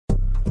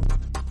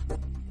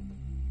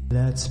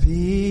Let's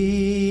piece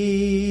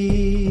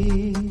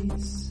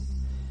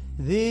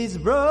these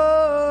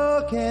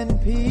broken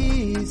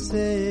pieces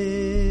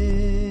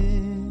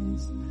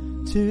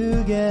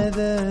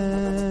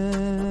together.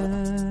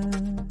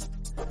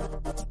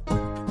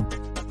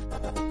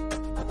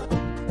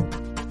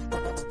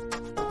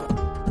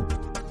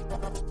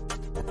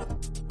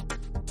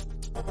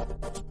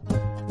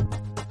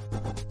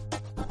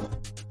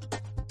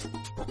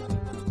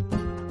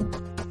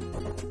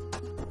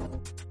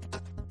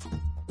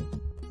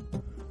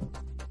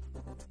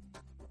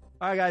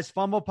 All right, guys,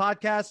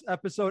 Phumblepodcast,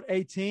 episode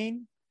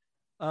 18.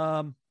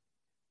 I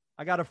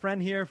got a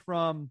friend here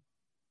from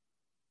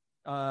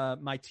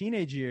my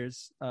teenage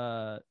years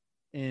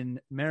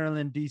in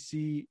Maryland,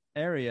 D.C.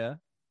 area.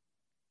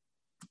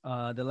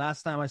 The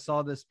last time I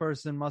saw this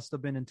person must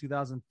have been in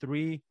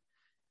 2003.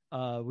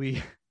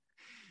 We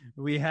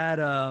had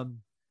a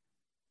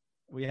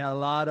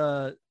lot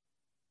of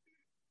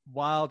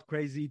wild,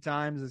 crazy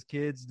times as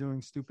kids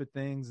doing stupid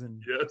things,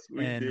 and yes,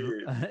 we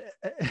did.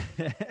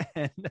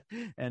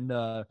 and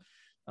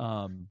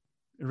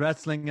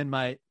wrestling in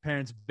my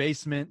parents'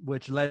 basement,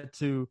 which led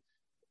to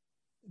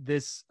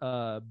this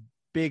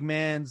big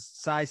man's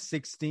size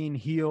 16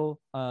 heel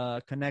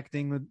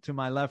connecting to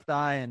my left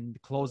eye and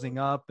closing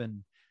up,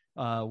 and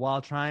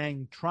while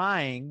trying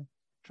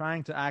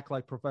to act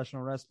like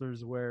professional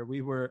wrestlers where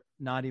we were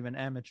not even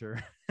amateur.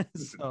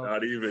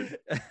 Not even.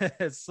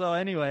 So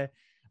anyway,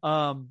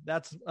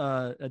 that's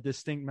a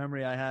distinct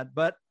memory I had,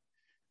 but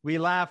we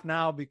laugh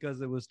now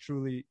because it was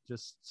truly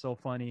just so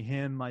funny.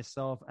 Him,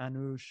 myself,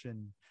 Anush,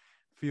 and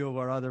a few of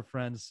our other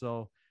friends.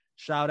 So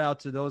shout out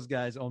to those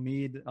guys.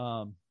 Omid,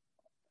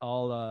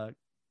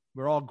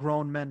 we're all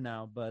grown men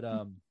now, but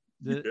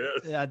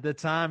yes. At the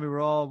time we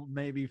were all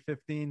maybe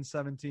 15 to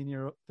 17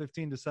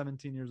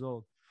 years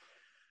old.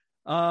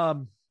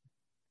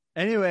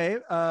 Anyway,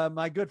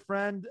 my good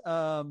friend,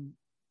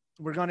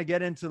 we're going to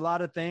get into a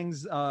lot of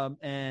things,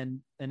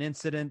 and an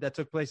incident that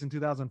took place in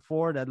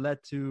 2004 that led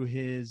to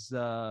his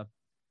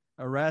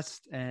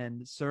arrest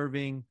and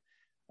serving,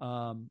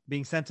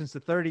 being sentenced to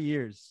 30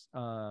 years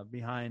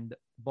behind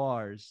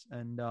bars.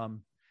 And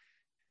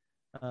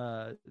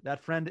that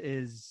friend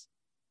is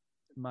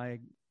my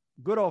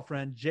good old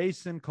friend,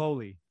 Jason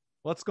Coley.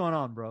 What's going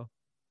on, bro?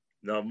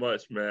 Not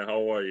much, man.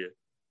 How are you?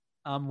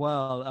 I'm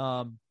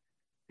well.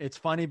 It's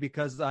funny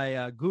because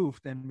I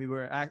goofed, and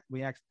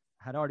we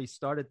had already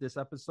started this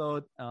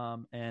episode,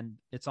 and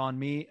it's on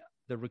me.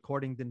 The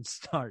recording didn't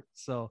start.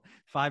 So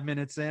 5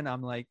 minutes in,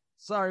 I'm like,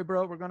 sorry,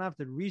 bro, we're going to have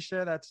to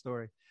reshare that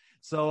story.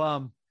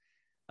 So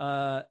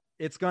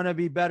it's going to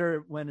be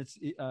better when it's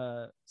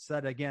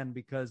said again,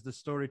 because the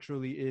story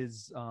truly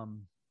is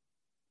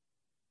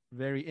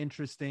very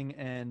interesting.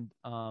 And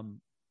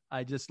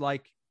I just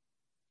like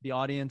the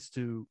audience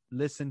to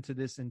listen to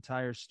this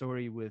entire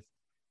story with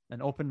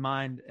an open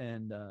mind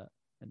and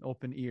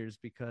open ears,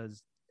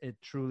 because it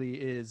truly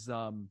is,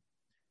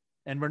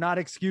 and we're not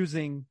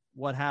excusing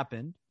what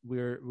happened.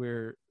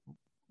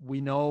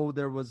 We know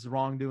there was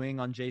wrongdoing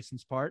on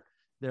Jason's part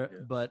there, yeah.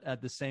 But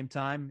at the same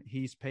time,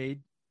 he's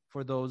paid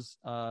for those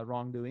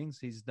wrongdoings.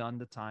 He's done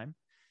the time,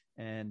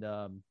 and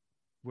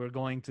we're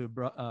going to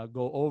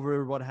go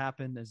over what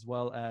happened, as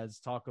well as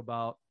talk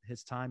about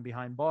his time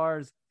behind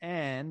bars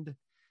and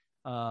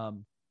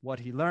what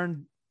he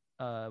learned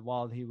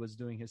while he was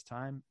doing his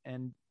time,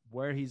 and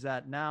where he's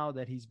at now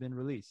that he's been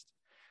released.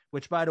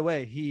 Which, by the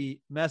way,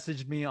 he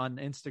messaged me on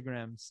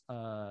Instagram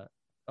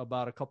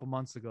about a couple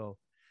months ago.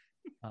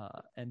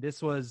 And this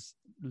was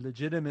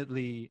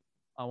legitimately,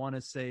 I want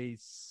to say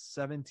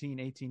 17,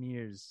 18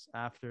 years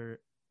after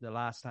the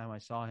last time I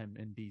saw him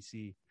in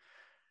DC.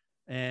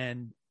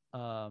 And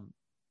I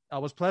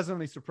was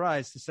pleasantly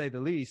surprised, to say the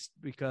least,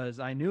 because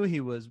I knew he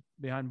was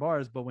behind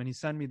bars. But when he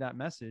sent me that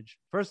message,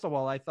 first of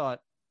all, I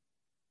thought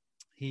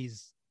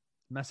he's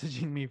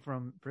messaging me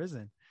from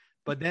prison.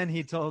 But then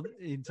he told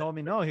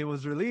me no, he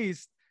was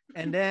released,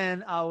 and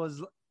then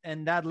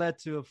and that led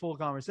to a full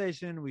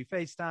conversation. We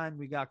FaceTimed,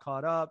 we got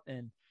caught up,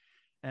 and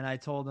I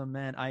told him,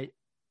 man, I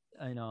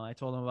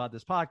told him about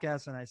this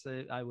podcast, and I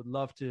said I would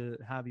love to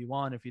have you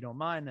on if you don't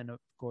mind, and of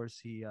course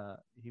he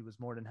was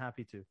more than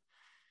happy to.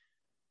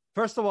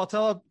 First of all,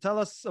 tell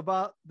us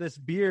about this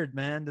beard,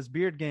 man. This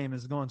beard game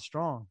is going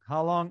strong.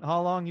 How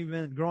long you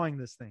been growing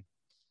this thing?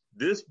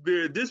 This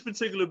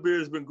particular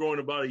beard has been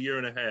growing about 1.5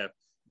 years.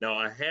 Now,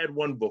 I had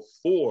one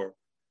before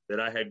that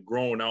I had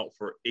grown out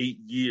for 8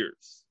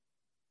 years,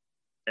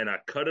 and I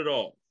cut it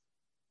off.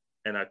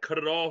 And I cut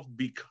it off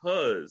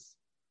because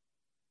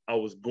I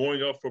was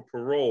going up for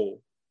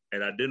parole,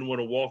 and I didn't want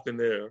to walk in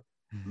there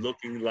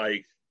looking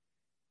like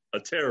a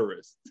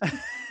terrorist.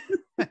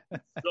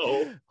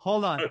 So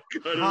hold on. I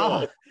cut it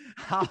off.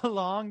 How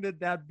long did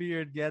that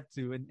beard get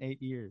to in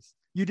 8 years?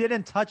 You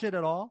didn't touch it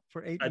at all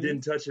for 8 years? I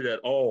didn't touch it at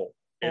all.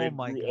 And it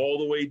grew God. all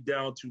the way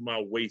down to my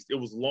waist. It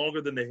was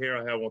longer than the hair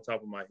I have on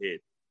top of my head.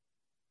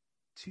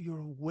 To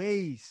your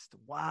waist.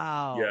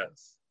 Wow.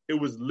 Yes. It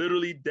was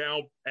literally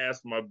down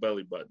past my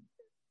belly button.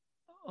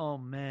 Oh,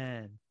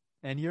 man.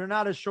 And you're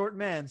not a short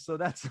man, so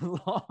that's a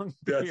long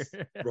beard.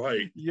 That's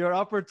right. Your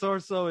upper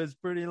torso is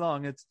pretty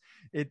long. It's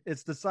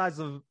the size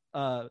of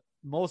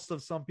most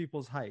of some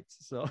people's heights.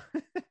 So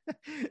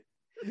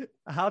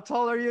how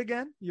tall are you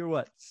again? You're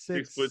what?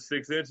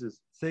 6'6".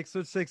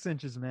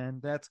 6'6", man.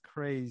 That's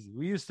crazy.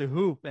 We used to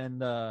hoop,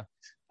 and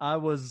I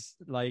was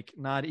like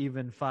not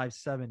even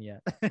 5'7"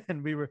 yet.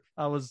 And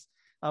I was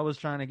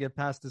trying to get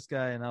past this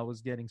guy, and I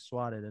was getting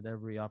swatted at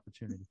every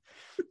opportunity.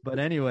 But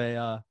anyway,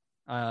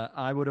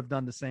 I would have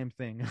done the same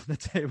thing if the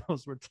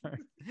tables were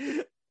turned.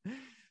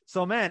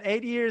 So, man,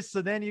 8 years.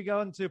 So then you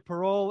go into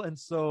parole, and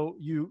so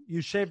you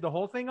shave the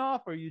whole thing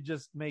off, or you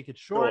just make it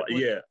short?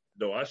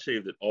 No, I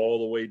shaved it all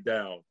the way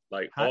down,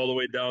 all the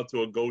way down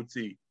to a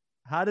goatee.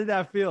 How did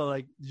that feel?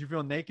 Like, did you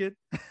feel naked?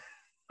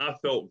 I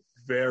felt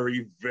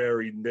very,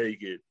 very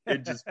naked.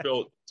 It just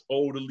felt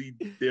totally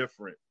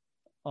different.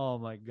 Oh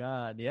my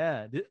God.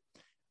 Yeah.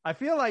 I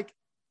feel like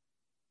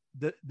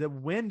the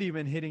wind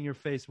even hitting your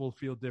face will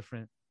feel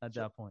different at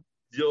that point.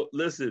 Yo,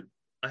 listen,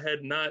 I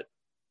had not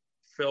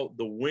felt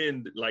the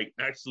wind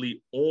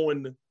actually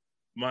on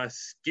my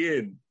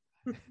skin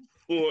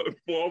for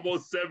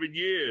almost 7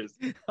 years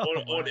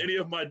on any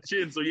of my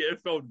chin. So yeah,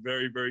 it felt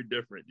very, very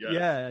different.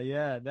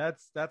 Yeah.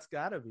 That's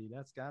gotta be.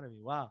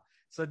 Wow.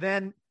 So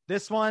then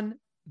this one,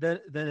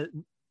 the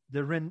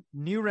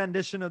new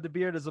rendition of the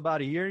beard is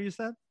about a year, you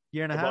said?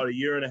 Year and a half? About a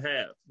year and a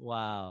half.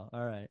 Wow.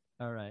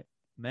 All right.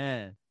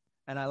 Man.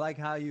 And I like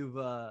how you've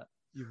rolled.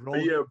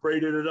 Yeah,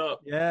 braided it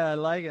up. Yeah, I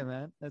like it,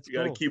 man. That's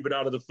cool. You got to keep it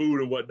out of the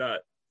food and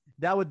whatnot.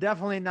 That would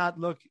definitely not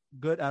look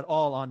good at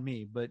all on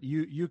me, but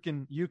you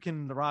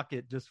can rock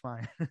it just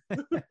fine.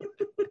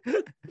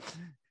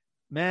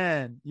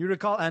 Man, you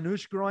recall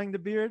Anush growing the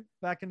beard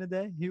back in the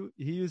day? He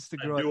used to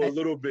grow it. A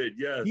little bit,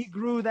 yes. He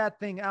grew that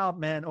thing out,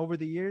 man, over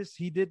the years.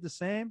 He did the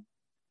same.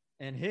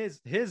 And his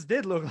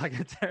did look like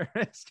a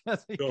terrorist.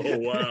 Oh,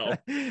 wow.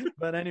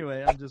 But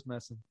anyway, I'm just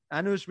messing.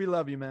 Anush, we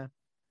love you, man.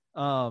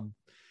 All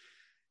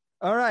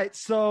right.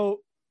 So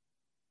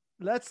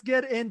let's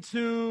get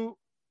into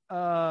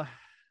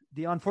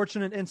the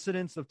unfortunate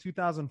incidents of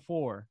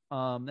 2004.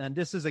 And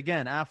this is,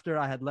 again, after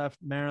I had left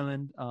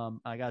Maryland.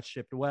 I got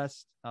shipped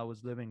west. I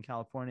was living in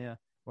California,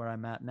 where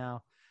I'm at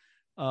now.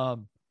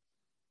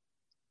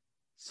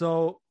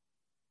 So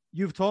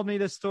you've told me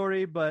this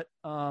story, but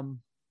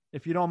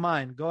if you don't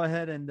mind, go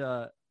ahead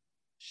and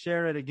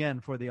share it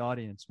again for the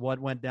audience. What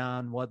went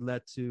down? What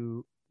led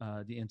to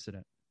the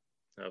incident?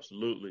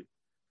 Absolutely.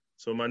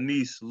 So my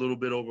niece, a little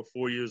bit over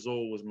 4 years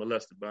old, was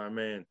molested by a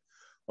man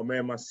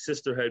my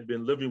sister had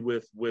been living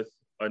with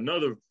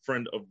another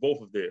friend of both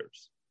of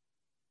theirs.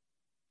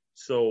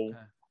 So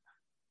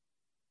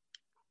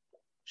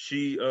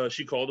she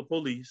called the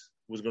police,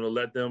 was going to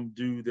let them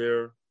do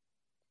their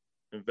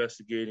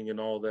investigating and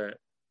all that.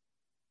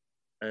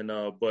 And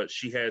but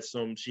she had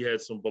some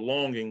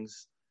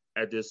belongings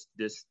at this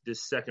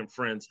second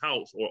friend's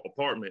house or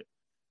apartment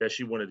that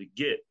she wanted to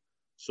get.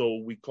 So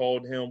we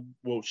called him.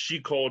 Well, she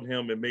called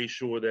him and made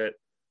sure that,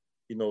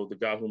 the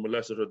guy who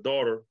molested her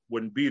daughter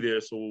wouldn't be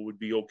there, so it would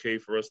be okay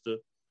for us to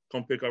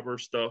come pick up her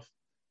stuff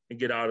and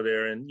get out of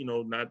there and,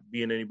 not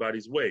be in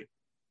anybody's way.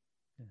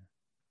 Yeah.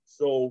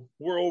 So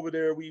we're over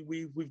there.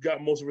 We've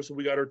got most of it. So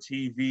we got our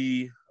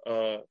TV,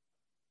 a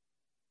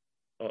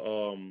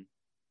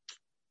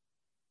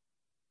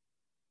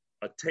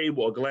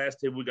table, a glass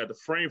table. We got the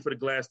frame for the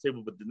glass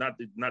table, but not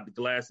the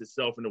glass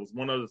itself. And there was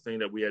one other thing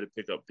that we had to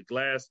pick up: the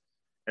glass,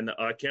 and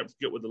I can't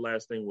forget what the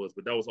last thing was,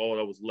 but that was all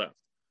that was left.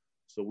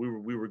 So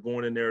we were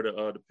going in there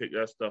to pick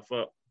that stuff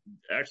up.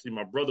 Actually,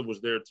 my brother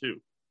was there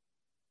too.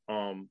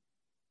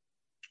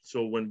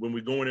 So when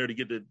we go in there to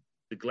get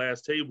the glass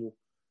table,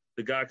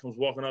 the guy comes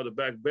walking out the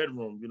back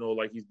bedroom,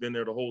 like he's been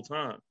there the whole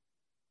time.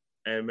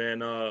 And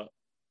man,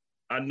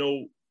 I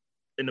know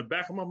in the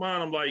back of my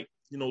mind, I'm like,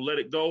 let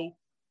it go.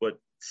 But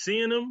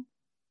seeing him,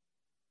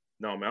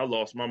 no, man, I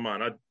lost my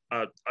mind.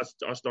 I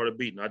started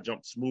beating. I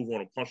jumped smooth on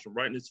him, punched him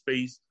right in his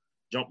face,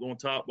 jumped on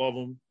top of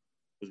him,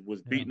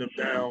 was beating him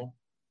down.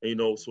 And,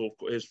 so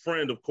his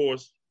friend, of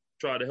course,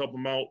 tried to help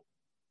him out,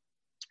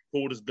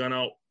 pulled his gun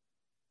out,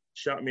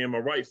 shot me in my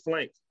right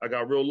flank. I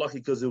got real lucky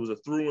because it was a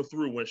through and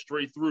through, went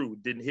straight through.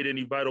 Didn't hit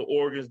any vital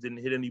organs,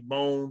 didn't hit any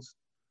bones,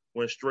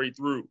 went straight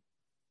through.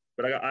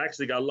 But I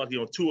actually got lucky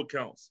on 2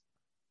 accounts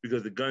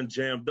because the gun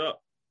jammed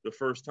up the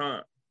first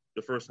time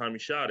he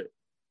shot it.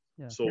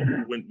 Yeah. So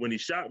when he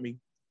shot me,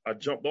 I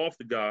jumped off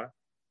the guy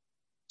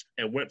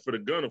and went for the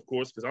gun, of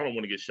course, because I don't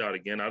want to get shot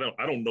again. I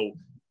don't know.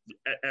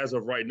 As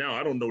of right now,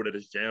 I don't know that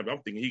it's jammed. I'm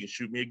thinking he can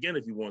shoot me again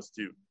if he wants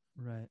to.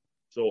 Right.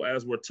 So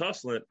as we're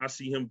tussling, I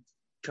see him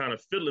kind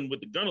of fiddling with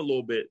the gun a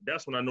little bit.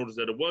 That's when I noticed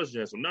that it was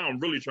jammed. So now I'm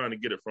really trying to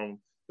get it from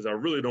him because I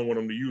really don't want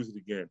him to use it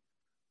again.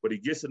 But he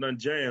gets it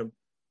unjammed.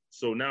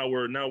 So now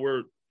we're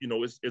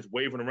it's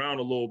waving around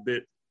a little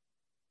bit.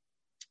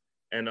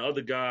 And the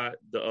other guy,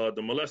 the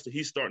molester,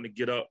 he's starting to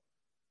get up.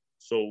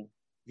 So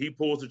he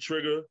pulls the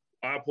trigger.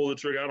 I pull the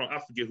trigger. I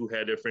forget who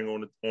had their finger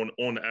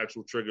on the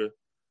actual trigger.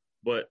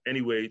 But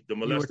anyway, the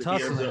molester, you were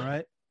tussling,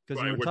 right?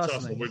 Right, we're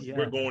tussling.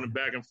 We're going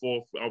back and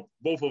forth.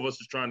 Both of us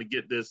is trying to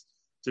get this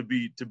to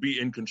be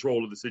in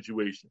control of the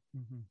situation.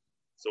 Mm-hmm.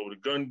 So the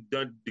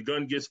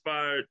gun gets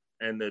fired,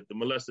 and the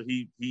molester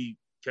he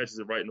catches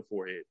it right in the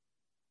forehead.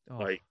 Oh.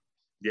 Like,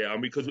 yeah, I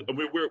mean, because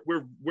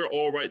we're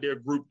all right there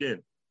grouped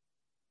in,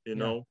 you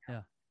know.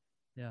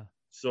 Yeah.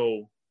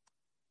 So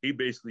he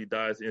basically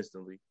dies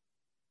instantly.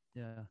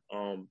 Yeah.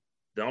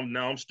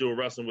 Now I'm still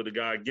wrestling with the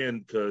guy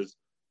again because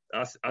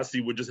I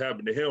see what just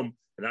happened to him,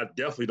 and I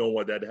definitely don't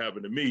want that to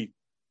happen to me.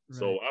 Right.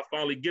 So I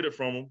finally get it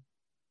from him,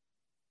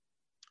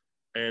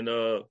 and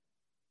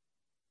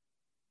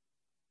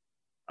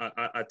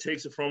I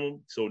takes it from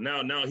him. So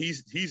now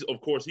he's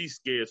of course he's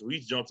scared, so he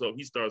jumps up,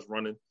 he starts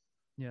running.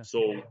 Yeah.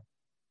 So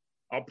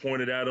I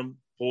pointed at him,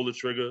 pull the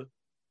trigger,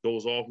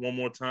 goes off one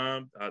more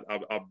time.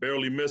 I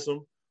barely miss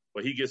him,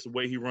 but he gets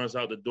away. He runs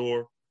out the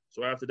door.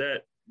 So after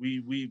that,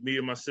 me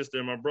and my sister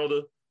and my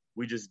brother,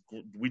 we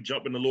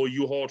jump in the little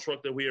U-Haul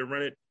truck that we had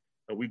rented,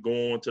 and we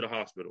go on to the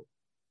hospital.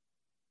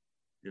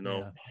 You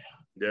know,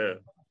 yeah.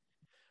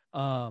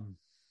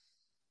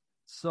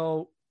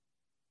 So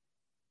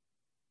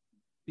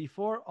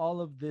before all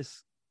of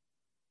this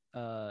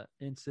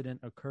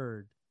incident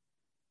occurred,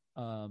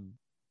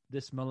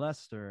 this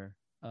molester,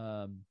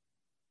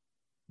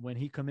 when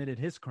he committed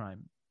his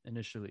crime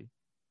initially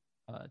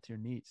to your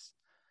niece,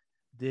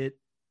 did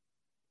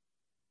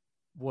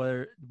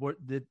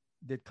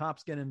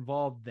cops get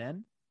involved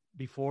then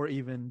before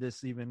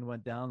this even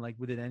went down? Like,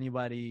 did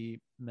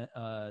anybody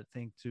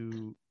think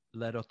to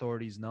let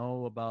authorities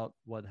know about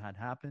what had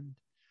happened?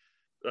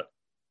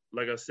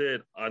 Like I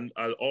said,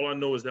 all I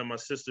know is that my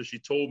sister, she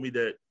told me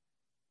that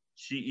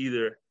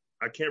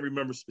I can't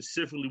remember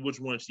specifically which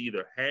one, she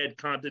either had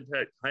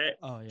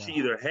she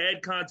either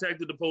had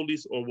contacted the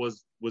police or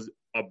was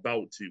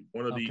about to,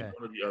 one of the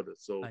other.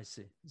 So I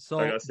see. So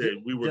like I said,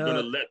 we were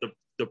going to let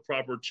the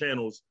proper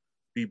channels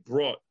be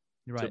brought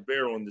to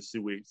bear on the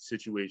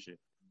situation.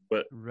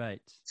 But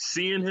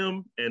seeing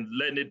him and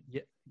letting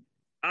it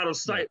out of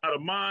sight, out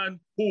of mind,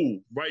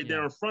 right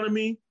there in front of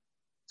me,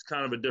 it's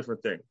kind of a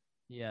different thing.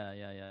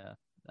 Yeah.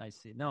 I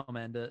see. No,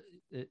 man,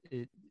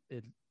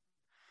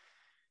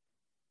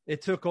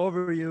 it took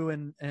over you,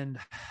 and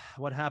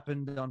what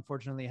happened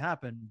unfortunately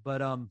happened.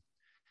 But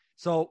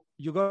so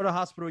you go to the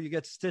hospital, you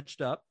get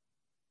stitched up,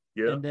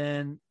 and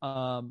then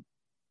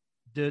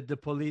did the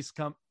police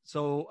come?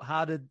 So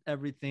how did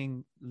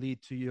everything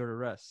lead to your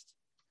arrest?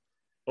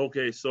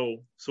 Okay,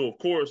 so of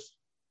course,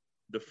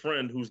 the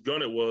friend whose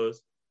gun it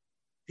was,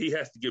 he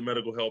has to get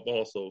medical help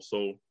also.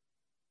 So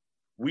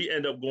we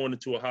end up going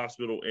into a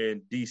hospital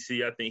in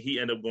DC. I think he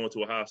ended up going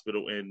to a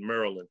hospital in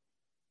Maryland.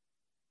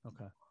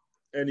 Okay.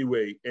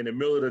 Anyway, in the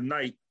middle of the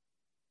night,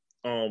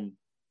 I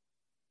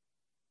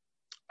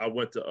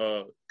went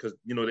to because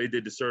they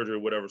did the surgery or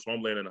whatever, so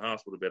I'm laying in the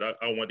hospital bed. I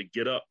wanted to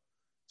get up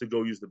to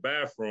go use the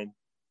bathroom,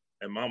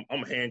 and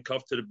I'm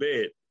handcuffed to the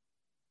bed.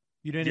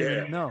 You didn't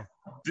even know?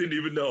 Didn't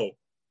even know.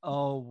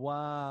 Oh,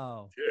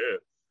 wow. Yeah.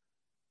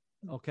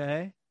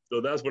 Okay.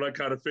 So that's when I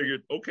kind of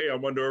figured, okay,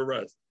 I'm under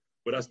arrest,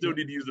 but I still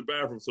need to use the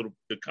bathroom. So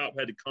the cop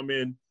had to come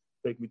in,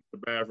 take me to the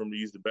bathroom to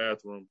use the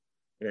bathroom,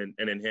 and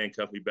then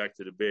handcuff me back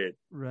to the bed.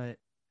 Right.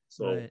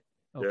 So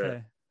okay.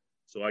 Yeah.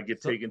 So I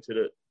get taken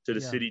to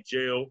the city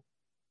jail.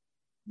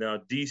 Now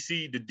the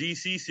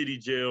DC city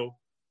jail,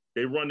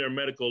 they run their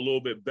medical a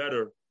little bit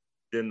better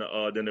than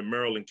the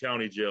Maryland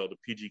County jail, the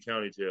PG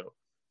County jail.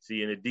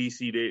 See, in the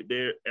DC,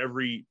 they're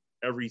every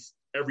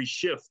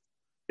shift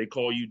they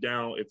call you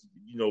down. If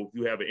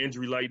you have an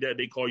injury like that,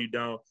 they call you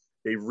down.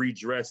 They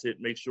redress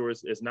it, make sure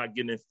it's not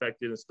getting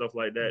infected and stuff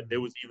like that. Mm-hmm.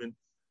 There was even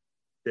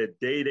the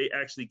day they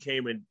actually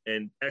came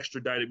and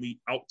extradited me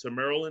out to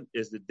Maryland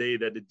is the day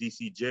that the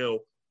DC jail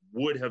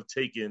would have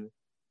taken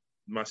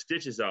my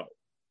stitches out.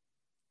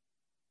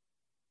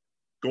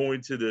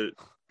 Going to the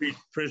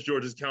Prince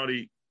George's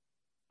County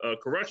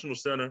Correctional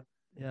Center,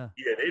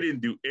 they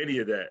didn't do any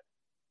of that.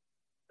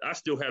 I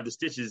still have the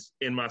stitches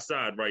in my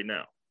side right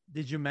now.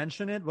 Did you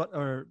mention it?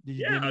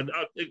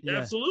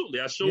 Absolutely.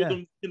 I showed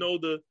them,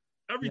 the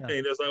everything.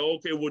 Yeah. That's like,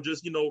 okay, we'll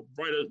just,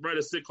 write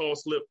a sick call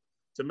slip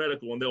to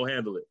medical and they'll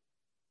handle it.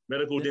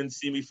 Medical didn't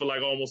see me for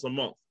like almost a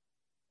month.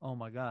 Oh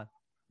my God.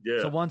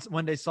 Yeah. So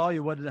when they saw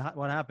you, what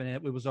happened?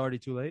 It was already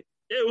too late?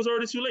 Yeah, it was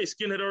already too late.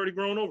 Skin had already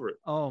grown over it.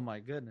 Oh my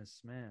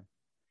goodness, man.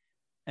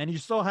 And you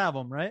still have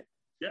them, right?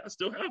 Yeah, I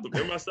still have them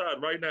in my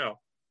side right now.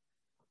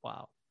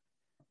 Wow.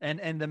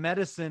 And the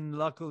medicine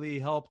luckily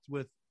helped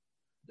with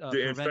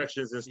the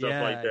infections and stuff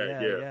like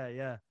that.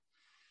 Yeah.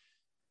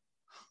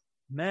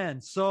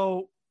 Man,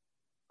 so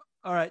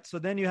all right, so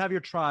then you have your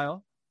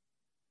trial,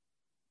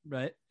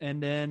 right?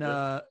 And then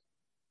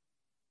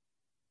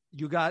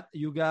you got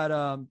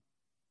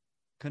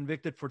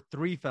convicted for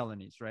 3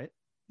 felonies, right?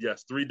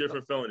 Yes, 3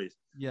 different felonies.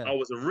 Yeah. I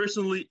was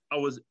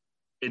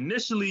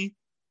initially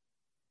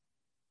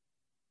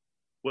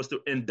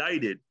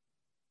indicted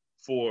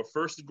for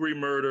first-degree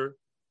murder,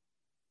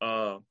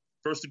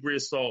 first-degree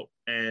assault,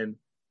 and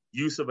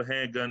use of a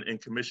handgun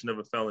and commission of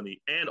a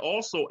felony, and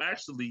also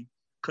actually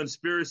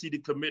conspiracy to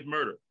commit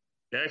murder.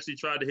 They actually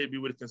tried to hit me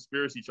with a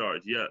conspiracy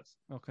charge. Yes.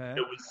 Okay.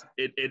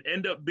 It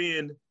ended up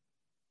being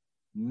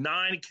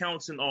 9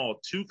 counts in all,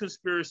 2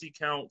 conspiracy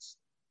counts,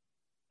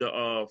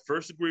 the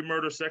first-degree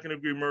murder,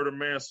 second-degree murder,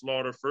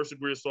 manslaughter,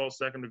 first-degree assault,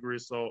 second-degree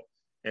assault,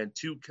 and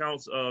 2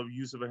 counts of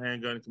use of a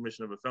handgun,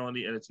 commission of a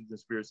felony, and 2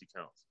 conspiracy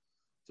counts.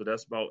 So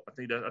that's about, I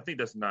think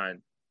that's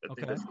 9. I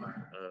think that's 9.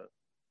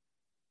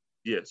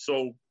 Yeah,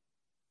 so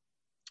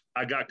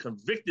I got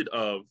convicted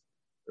of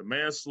the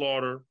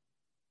manslaughter,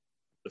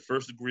 the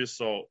first-degree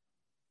assault,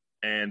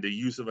 and the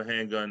use of a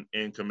handgun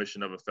in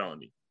commission of a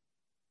felony.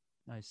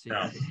 I see.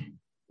 Now,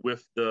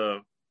 with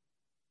the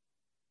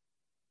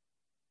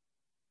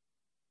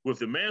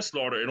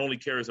manslaughter, it only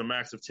carries a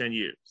max of 10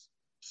 years.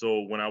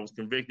 So when I was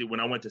convicted, when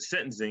I went to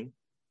sentencing,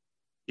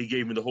 he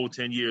gave me the whole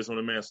 10 years on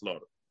the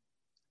manslaughter.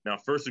 Now,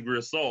 first-degree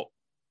assault,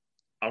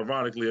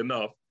 ironically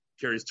enough,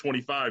 carries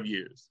 25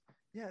 years.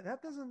 Yeah,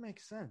 that doesn't make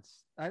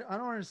sense. I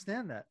don't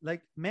understand that.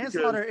 Like,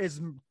 manslaughter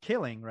is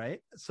killing,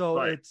 right? So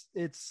right.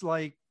 it's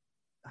like,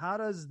 how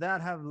does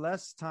that have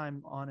less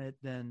time on it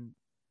than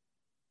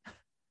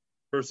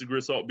first-degree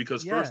assault?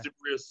 Because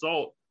first-degree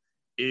assault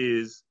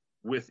is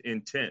with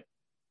intent.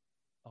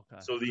 Okay.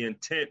 So the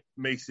intent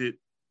makes it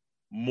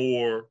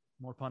more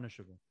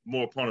punishable.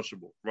 More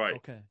punishable, right?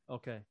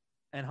 Okay.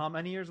 And how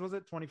many years was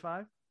it?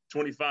 25?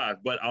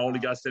 25, but I only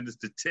got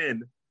sentenced to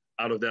 10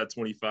 out of that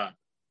 25.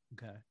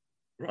 Okay.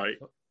 Right.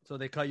 So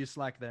they cut you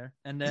slack there.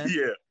 And then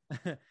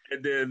yeah.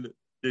 And then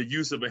the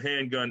use of a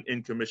handgun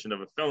in commission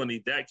of a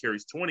felony, that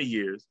carries 20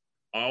 years.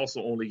 I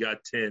also only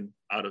got 10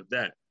 out of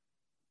that.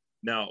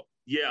 Now,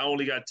 I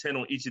only got 10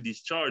 on each of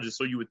these charges.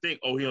 So you would think,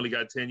 he only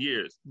got 10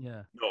 years.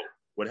 Yeah. No.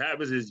 What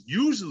happens is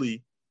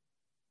usually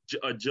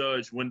a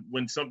judge,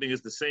 when something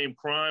is the same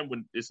crime,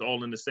 when it's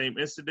all in the same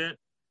incident,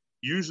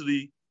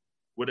 usually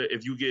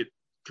if you get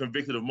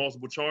convicted of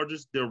multiple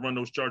charges, they'll run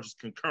those charges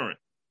concurrent.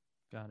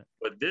 Got it.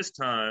 But this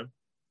time,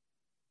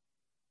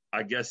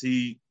 I guess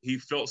he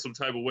felt some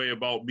type of way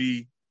about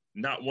me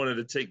not wanting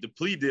to take the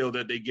plea deal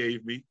that they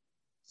gave me.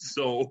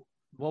 So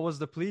what was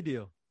the plea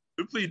deal?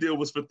 The plea deal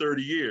was for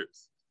 30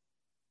 years.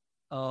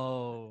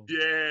 Oh.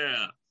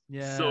 Yeah.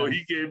 Yeah. So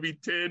he gave me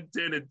 10,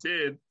 10, and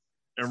 10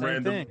 and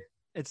same thing.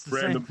 It's the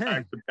same thing.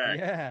 Back to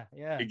back.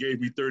 Yeah. He gave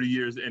me 30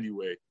 years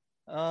anyway.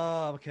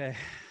 Oh, okay.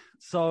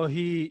 So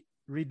he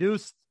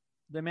reduced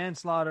the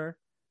manslaughter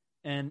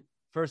and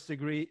first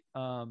degree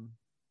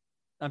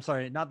I'm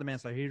sorry, not the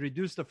manslaughter. He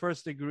reduced the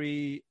first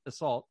degree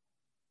assault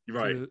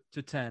to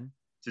 10.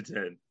 To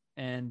 10.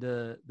 And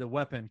the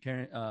weapon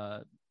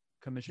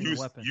commission of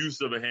weapon. Use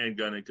of a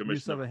handgun and commission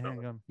use of a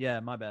handgun. Yeah,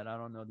 my bad. I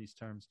don't know these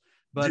terms.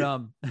 But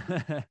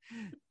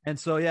and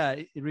so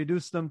it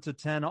reduced them to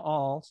 10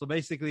 all. So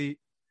basically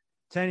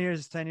 10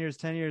 years, 10 years,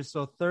 10 years.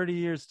 So 30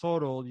 years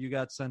total you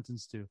got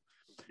sentenced to.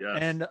 Yes.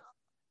 And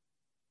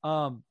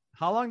how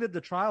long did the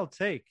trial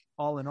take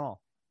all in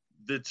all?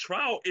 The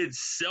trial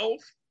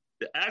itself,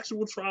 the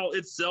actual trial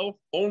itself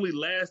only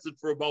lasted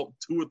for about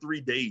 2 or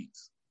 3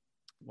 days.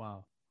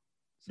 Wow.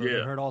 So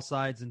they heard all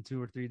sides in 2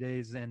 or 3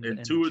 days.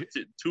 And 2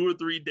 or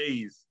 3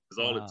 days is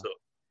all it took.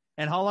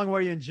 And how long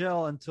were you in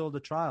jail until the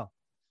trial?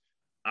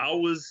 I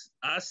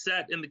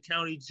sat in the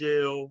county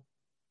jail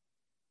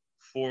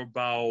for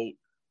about,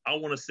 I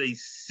want to say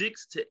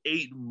 6 to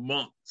 8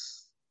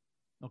 months.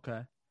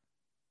 Okay.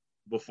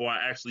 Before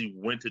I actually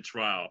went to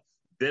trial.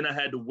 Then I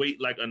had to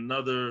wait like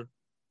another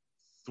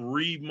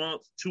 3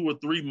 months, 2 or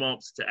 3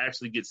 months to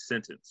actually get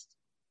sentenced.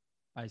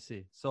 I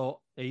see. So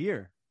a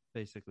year,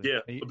 basically. Yeah,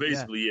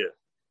 basically, yeah.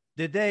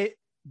 Did they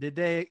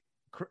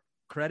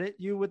credit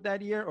you with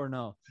that year or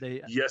no?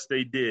 Yes,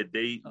 they did.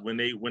 When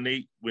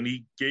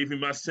he gave me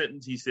my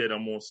sentence, he said,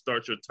 "I'm gonna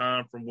start your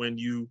time from when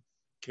you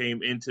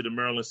came into the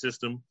Maryland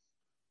system,"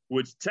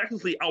 which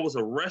technically I was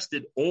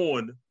arrested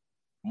on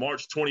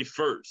March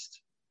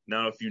 21st.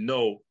 Now, if you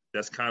know,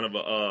 that's kind of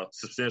a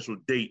substantial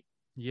date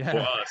for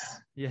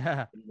us.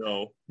 Yeah.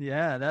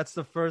 Yeah, that's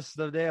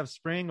the day of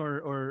spring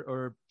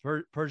or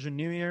Persian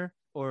New Year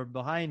or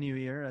Baha'i New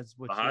Year, as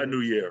Baha'i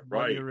New Year,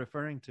 right? You're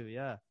referring to,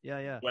 yeah.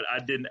 But I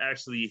didn't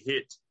actually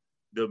hit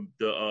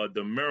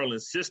the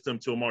Maryland system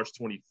till March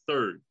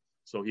 23rd.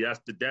 So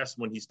that's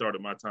when he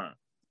started my time.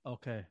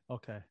 Okay.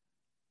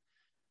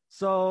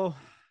 So,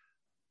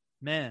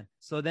 man,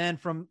 then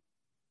from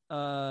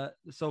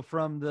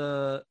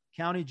the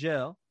county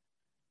jail,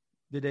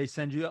 did they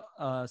send you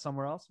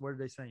somewhere else? Where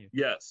did they send you?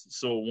 Yes.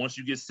 So once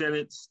you get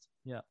sentenced,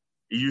 it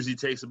usually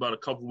takes about a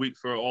couple weeks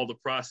for all the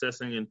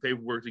processing and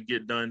paperwork to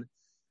get done.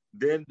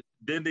 Then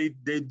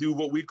they do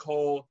what we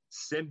call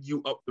send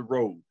you up the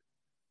road.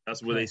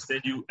 That's where they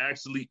send you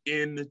actually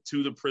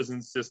into the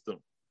prison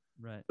system.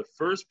 Right. The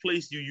first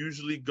place you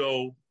usually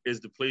go is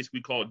the place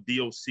we call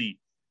DOC.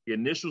 The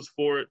initials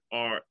for it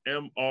are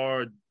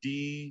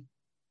MRDCC,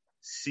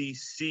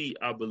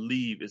 I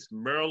believe. It's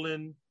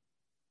Maryland.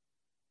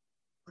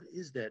 What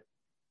is that?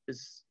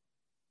 It's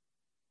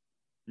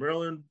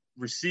Maryland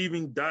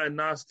Receiving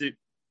Diagnostic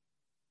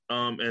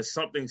and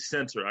something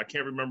center. I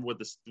can't remember what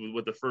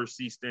the first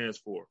C stands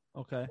for.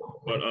 Okay.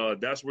 But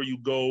that's where you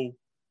go,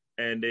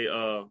 and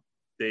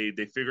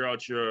they figure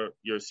out your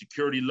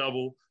security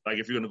level. Like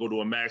if you're going to go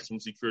to a maximum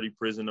security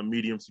prison, a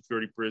medium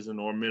security prison,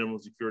 or a minimum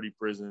security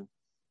prison,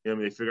 You know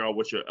what I mean? They figure out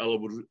what you're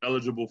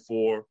eligible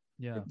for,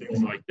 and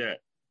things like that.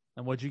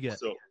 And what'd you get?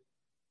 So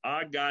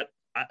and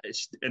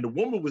the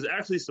woman was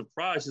actually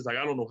surprised. She's like,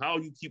 I don't know how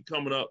you keep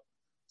coming up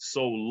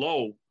so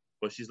low,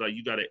 but she's like,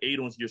 you got an 8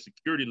 on your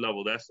security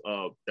level. That's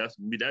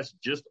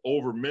just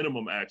over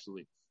minimum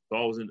actually. So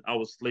I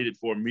was slated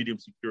for a medium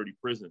security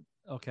prison.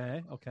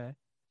 Okay.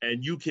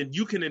 And you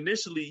can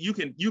initially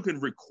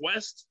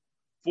request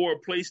for a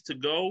place to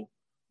go,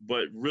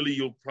 but really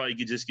you'll probably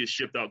just get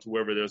shipped out to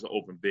wherever there's an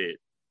open bed.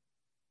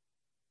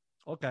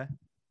 Okay.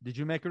 Did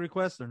you make a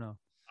request or no?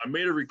 I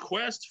made a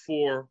request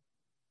for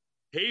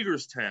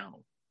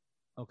Hagerstown.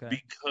 Okay.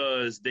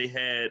 Because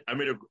I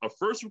made a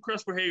first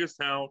request for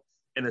Hagerstown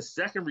and a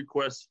second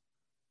request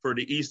for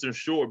the Eastern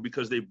Shore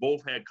because they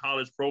both had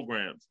college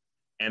programs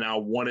and I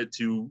wanted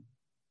to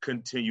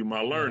continue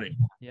my learning.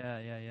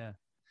 Yeah.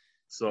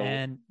 So,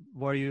 and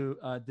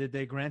did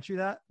they grant you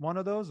that one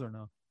of those or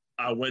no?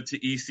 I went to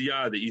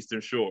ECI, the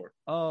Eastern Shore.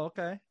 Oh,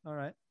 okay. All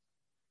right.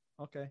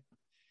 Okay.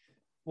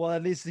 Well,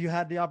 at least you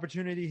had the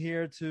opportunity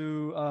here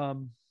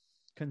to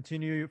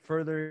continue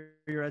further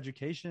your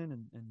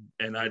education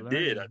and I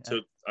did. I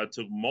took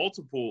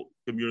multiple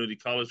community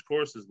college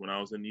courses when I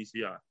was in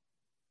ECI.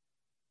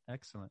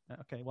 Excellent.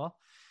 Okay, well,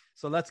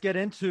 so let's get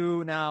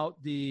into now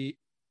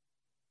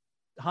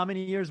how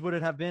many years would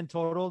it have been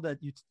total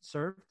that you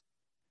served?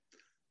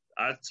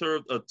 I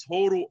served a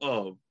total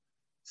of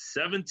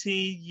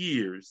 17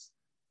 years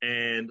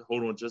and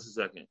hold on just a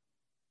second.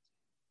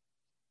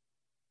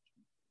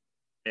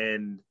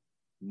 And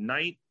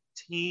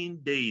 19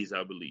 days,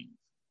 I believe.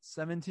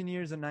 17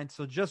 years and 9.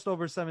 So just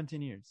over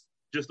 17 years.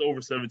 Just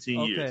over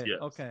 17 years, yes.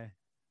 Okay.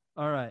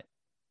 All right.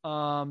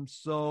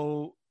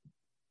 So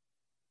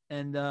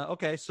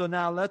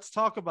now let's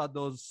talk about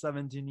those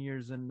 17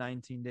 years and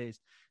 19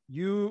 days.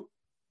 You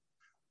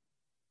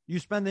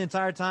spend the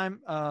entire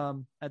time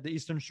at the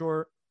Eastern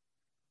Shore?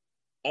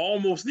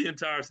 Almost the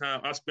entire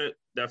time. I spent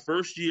that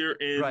first year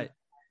in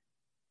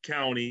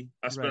county.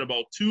 I spent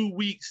about 2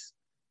 weeks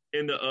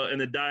in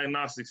the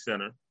diagnostic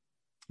center.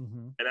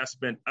 Mm-hmm. And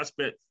I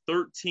spent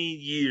 13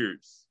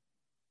 years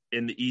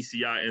in the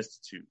ECI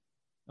Institute.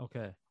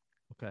 Okay.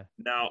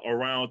 Now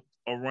around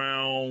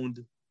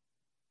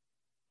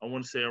I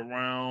want to say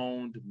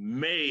around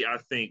May, I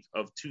think,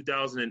 of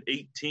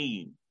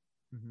 2018,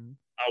 mm-hmm.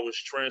 I was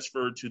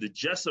transferred to the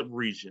Jessup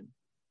region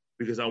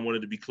because I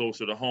wanted to be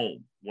closer to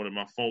home. Wanted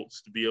my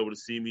folks to be able to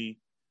see me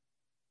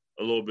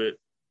a little bit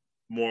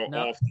more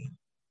often.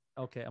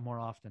 Okay, more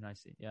often, I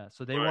see. Yeah,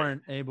 so they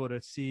weren't able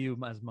to see you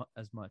as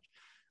much.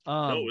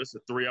 No, it's a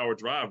 3-hour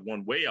drive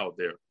one way out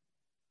there.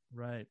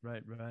 Right.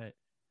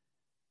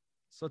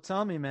 So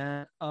tell me,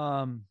 man,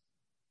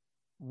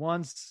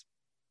 once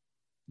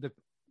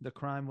the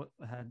crime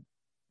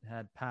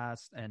had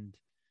passed and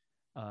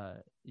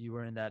you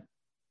were in that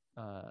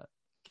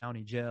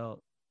county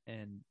jail,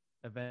 and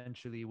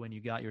eventually when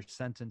you got your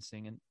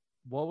sentencing, and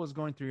what was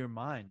going through your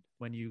mind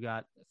when you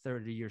got a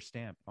 30-year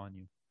stamp on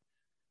you?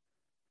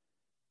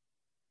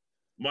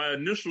 My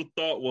initial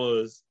thought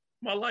was,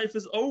 my life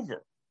is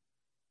over.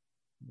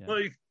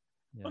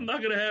 I'm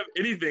not going to have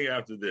anything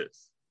after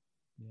this.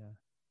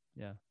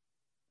 Yeah.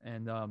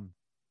 And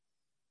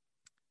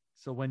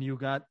so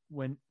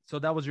so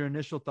that was your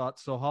initial thought.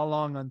 So how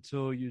long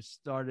until you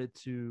started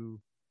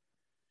to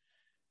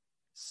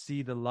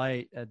see the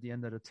light at the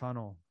end of the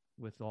tunnel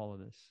with all of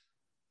this?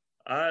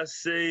 I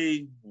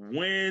say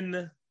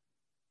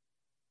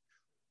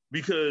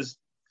because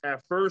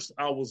at first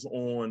I was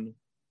on,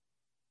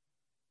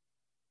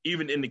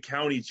 even in the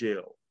county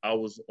jail, I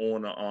was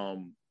on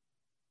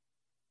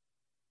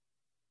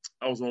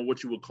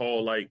what you would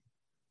call like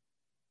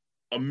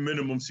a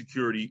minimum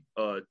security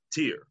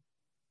tier,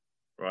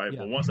 right? Yeah.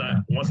 But once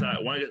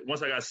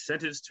I got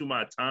sentenced to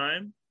my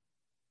time,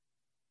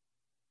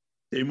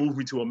 they moved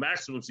me to a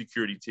maximum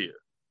security tier.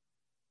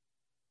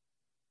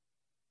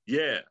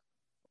 Yeah,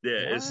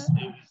 because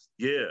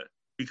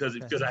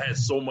I had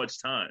so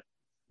much time.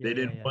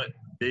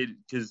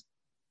 Because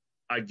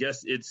I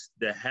guess it's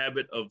the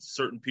habit of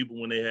certain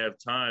people when they have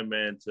time,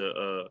 man,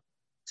 to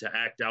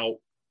act out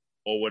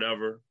or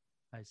whatever.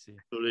 I see.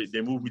 So they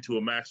moved me to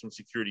a maximum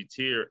security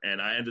tier,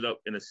 and I ended up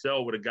in a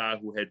cell with a guy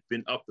who had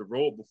been up the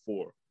road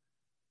before,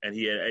 and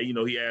he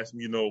asked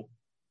me,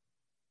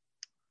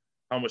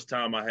 how much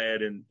time I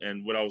had and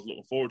what I was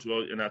looking forward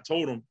to, and I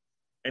told him,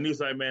 and he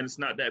was like, man, it's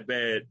not that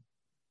bad,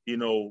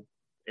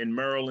 in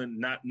Maryland,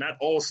 not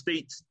all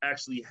states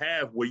actually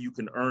have where you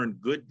can earn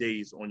good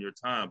days on your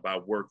time by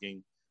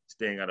working,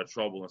 staying out of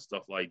trouble and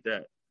stuff like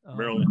that.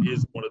 Maryland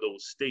is one of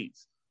those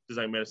states. He's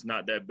like, man, it's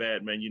not that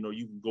bad, man. You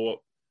can go up.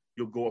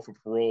 You'll go up for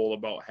parole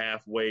about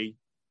halfway,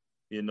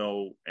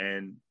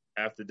 and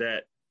after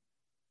that,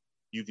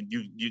 you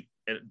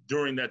and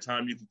during that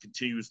time, you can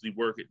continuously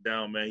work it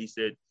down, man. He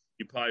said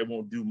you probably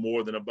won't do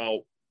more than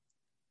about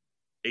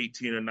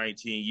 18 or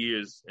 19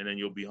 years, and then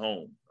you'll be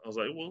home. I was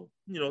like, well,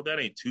 that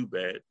ain't too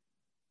bad.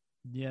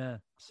 Yeah.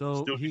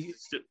 So he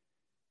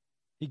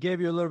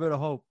gave you a little bit of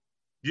hope.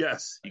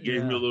 Yes, he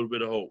gave me a little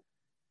bit of hope.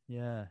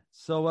 Yeah.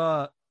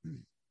 So,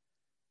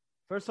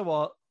 first of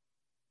all,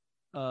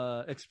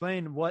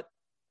 explain what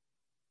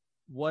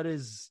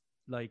is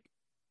like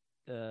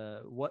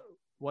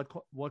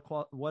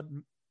what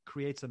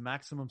creates a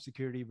maximum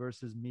security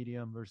versus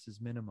medium versus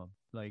minimum?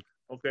 Like,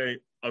 okay,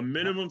 a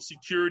minimum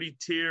security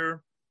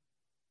tier,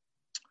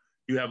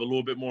 you have a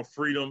little bit more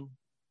freedom.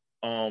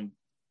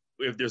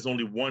 If there's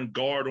only one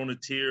guard on a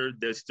tier,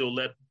 they still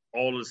let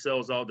all of the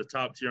cells out. The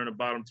top tier and the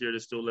bottom tier, they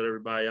still let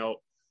everybody out.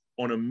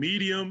 On a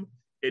medium,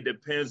 it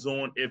depends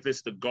on if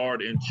it's the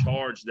guard in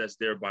charge that's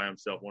there by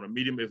himself. On a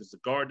medium, if it's the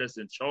guard that's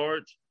in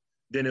charge,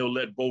 then it'll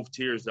let both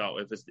tiers out.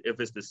 If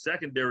it's the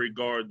secondary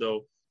guard,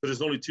 though, because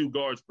there's only 2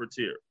 guards per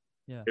tier.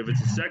 Yeah. If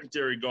it's a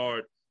secondary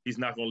guard, he's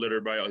not going to let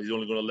everybody out. He's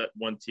only going to let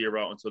one tier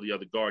out until the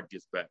other guard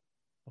gets back.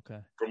 Okay.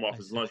 From off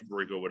his lunch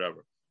break or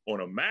whatever. On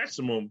a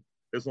maximum,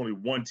 there's only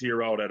one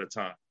tier out at a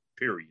time,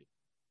 period.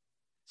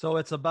 So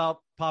it's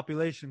about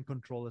population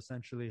control,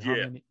 essentially.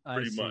 Pretty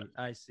much.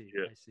 I see.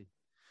 Yeah. I see.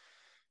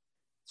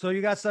 So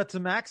you got set to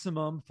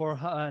maximum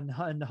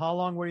and how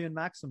long were you in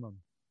maximum?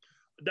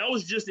 That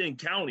was just in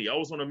county. I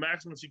was on a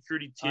maximum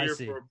security tier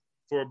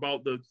for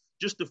about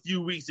just a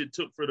few weeks it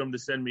took for them to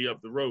send me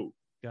up the road.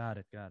 Got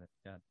it.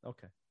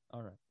 Okay.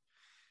 All right.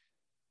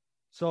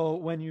 So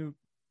when you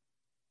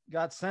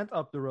got sent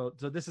up the road,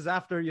 so this is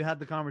after you had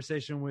the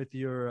conversation with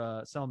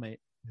your cellmate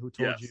who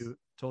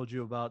told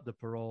you about the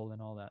parole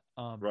and all that.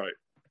 Right.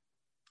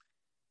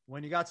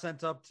 When you got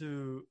sent up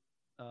to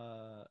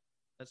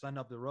sent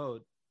up the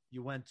road,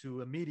 you went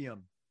to a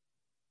medium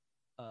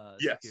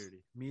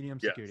security. Medium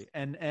security.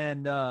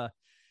 And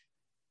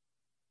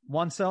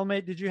one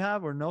cellmate did you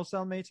have or no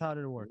cellmates? How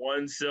did it work?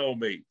 One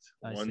cellmate.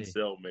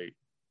 Cellmate.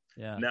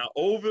 Yeah. Now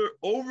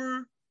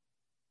over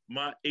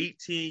my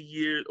 18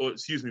 years, or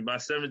excuse me, my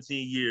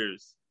 17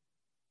 years,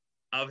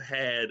 I've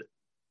had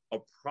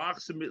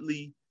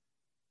approximately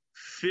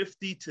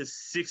 50 to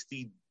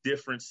 60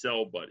 different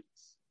cell buddies.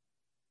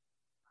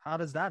 How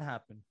does that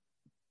happen?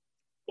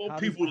 Well,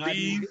 people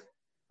leave.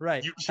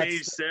 Right. You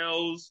change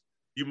cells.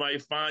 You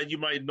might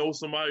know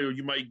somebody, or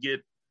you might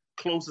get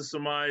close to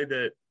somebody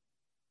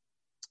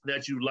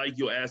that you like.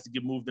 You'll ask to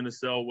get moved in a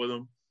cell with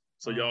them,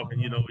 so y'all can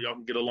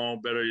get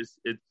along better.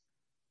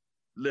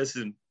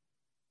 Listen,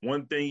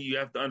 one thing you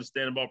have to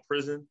understand about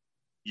prison: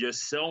 your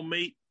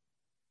cellmate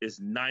is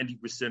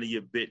 90% of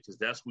your bit, because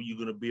that's who you're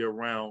going to be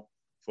around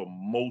for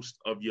most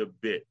of your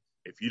bit.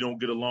 If you don't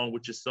get along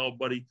with your cell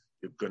buddy,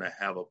 you're going to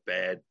have a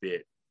bad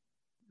bit.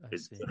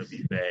 It's going to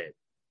be bad.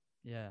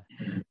 Yeah.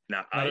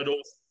 Now,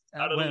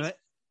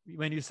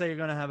 when you say you're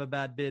going to have a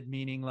bad bid,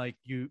 meaning like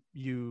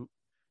you're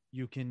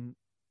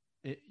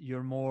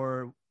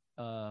more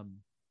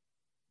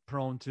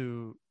prone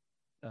to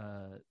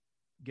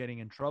getting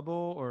in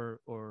trouble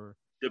or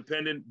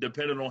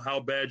depending on how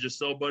bad your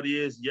cell buddy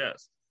is,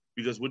 yes.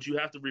 Because what you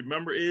have to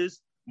remember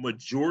is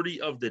majority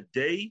of the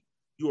day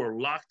you are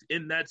locked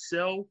in that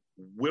cell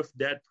with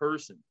that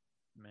person.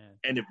 Man.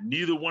 And if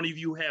neither one of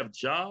you have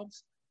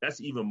jobs, that's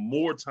even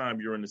more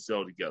time you're in the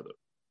cell together.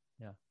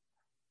 Yeah.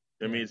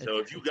 I mean, so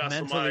if you got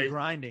somebody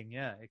grinding,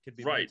 it could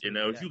be right. And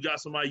if you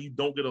got somebody you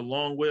don't get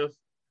along with,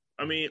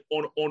 I mean,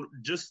 on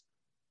just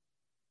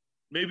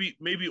maybe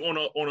on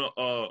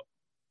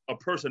a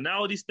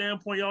personality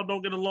standpoint, y'all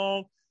don't get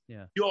along.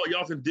 Yeah.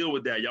 Y'all can deal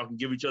with that. Y'all can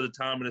give each other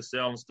time in the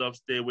cell and stuff.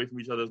 Stay away from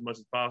each other as much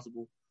as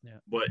possible. Yeah.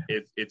 But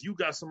if you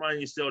got somebody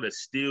in your cell that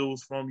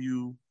steals from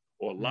you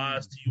or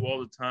lies to you all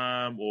the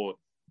time or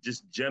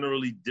just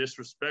generally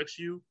disrespects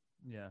you,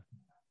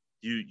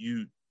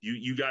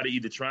 you got to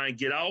either try and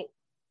get out,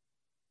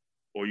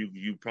 or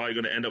you probably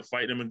going to end up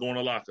fighting them and going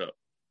to lockup.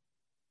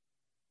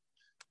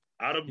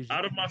 Out of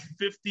my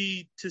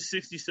 50 to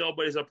 60 cell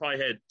buddies, I probably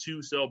had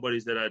 2 cell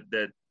buddies that I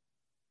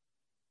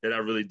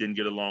really didn't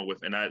get along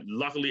with, and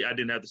luckily I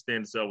didn't have to stay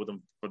in the cell with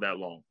them for that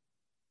long.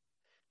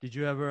 Did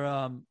you ever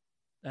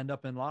end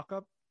up in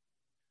lockup?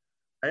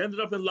 I ended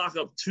up in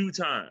lockup 2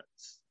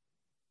 times.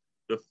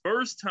 The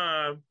first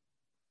time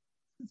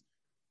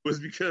was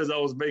because I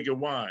was making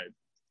wine.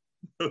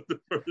 The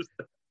first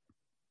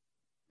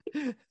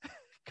time.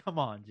 Come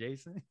on,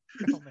 Jason.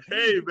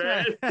 Hey,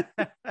 man.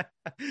 I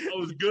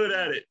was good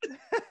at it.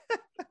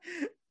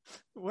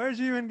 Where'd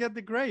you even get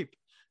the grape?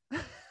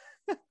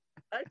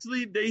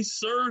 Actually, they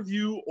serve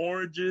you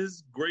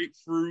oranges,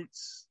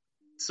 grapefruits,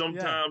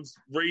 sometimes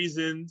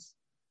raisins.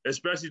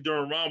 Especially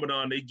during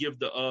Ramadan, they give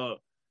the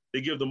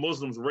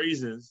Muslims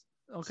raisins.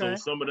 Okay. So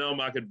some of them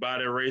I could buy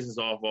their raisins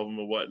off of them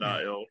or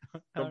whatnot.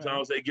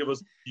 Sometimes they give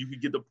us. You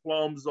could get the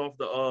plums off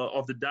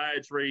the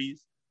diet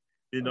trays.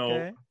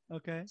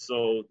 Okay.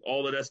 So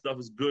all of that stuff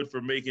is good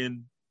for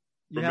making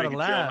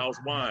jailhouse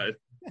wine.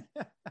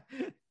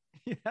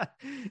 Yeah.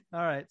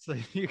 All right. So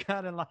you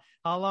got in.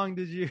 How long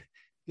did you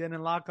get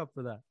in lockup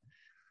for that?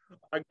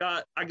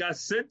 I got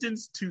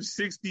sentenced to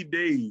 60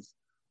 days,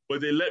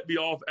 but they let me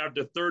off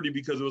after 30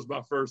 because it was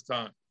my first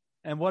time.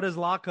 And what does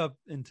lockup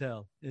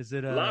entail? Is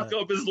it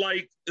lockup is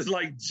like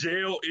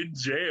jail in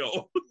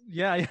jail.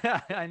 Yeah,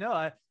 I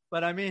know.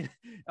 But I mean,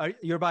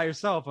 you're by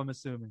yourself, I'm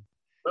assuming.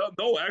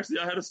 No, actually,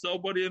 I had a cell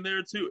buddy in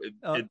there too.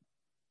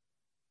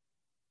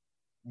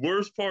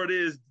 Worst part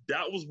is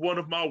that was one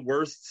of my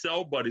worst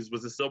cell buddies,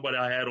 was the cell buddy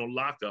I had on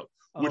lockup,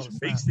 which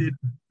makes it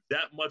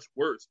that much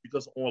worse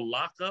because on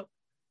lockup,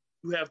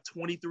 you have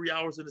 23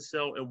 hours in the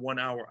cell and 1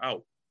 hour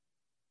out.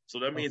 So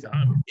that means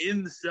I'm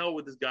in the cell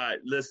with this guy.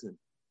 Listen,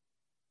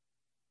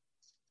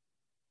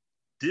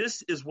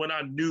 this is when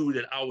I knew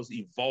that I was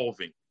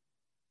evolving,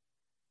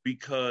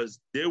 because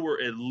there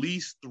were at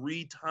least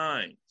 3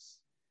 times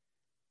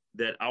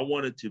that I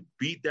wanted to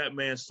beat that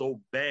man so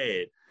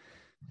bad,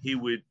 they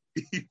would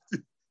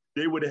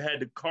have had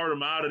to cart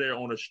him out of there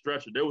on a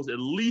stretcher. There was at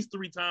least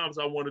 3 times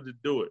I wanted to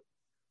do it.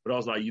 But I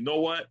was like, you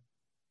know what?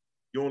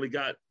 You only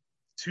got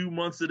 2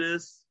 months of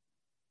this.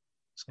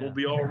 It's going to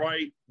be all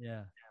right.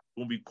 Yeah. It's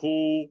going to be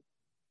cool.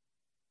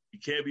 You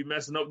can't be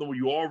messing up no more.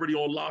 You're already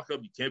on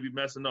lockup. You can't be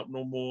messing up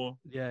no more.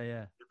 Yeah,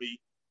 yeah.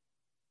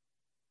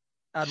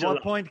 At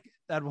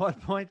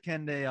what point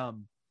can they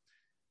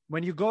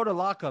when you go to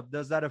lockup,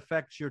 does that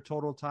affect your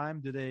total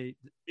time?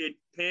 It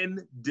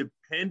can,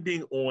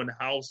 depending on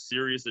how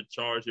serious a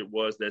charge it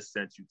was that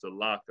sent you to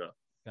lockup.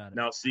 Got it.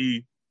 Now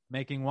see,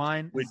 making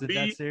wine, is it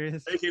that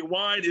serious? Making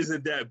wine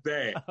isn't that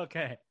bad.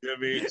 Okay. You know what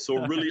I mean?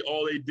 So really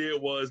all they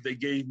did was they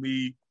gave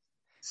me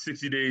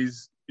 60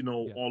 days,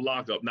 on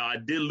lockup. Now I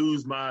did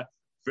lose my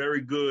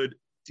very good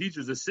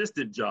teacher's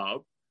assistant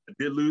job. I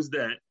did lose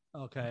that.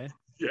 Okay.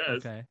 Yes.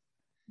 Okay.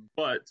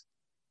 But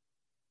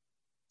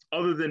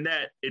other than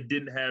that, it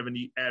didn't have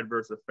any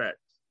adverse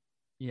effects.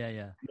 Yeah,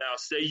 yeah. Now,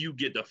 say you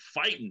get to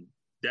fighting,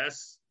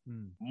 that's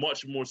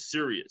much more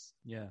serious.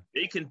 Yeah.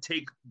 They can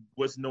take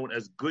what's known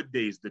as good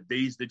days, the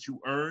days that you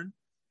earn,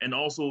 and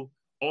also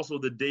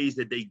the days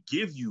that they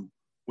give you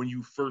when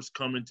you first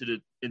come into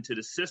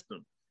the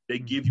system. They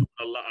give you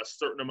a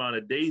certain amount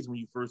of days when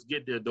you first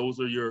get there.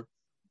 Those are your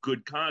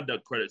good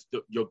conduct credits,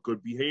 your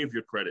good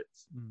behavior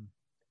credits.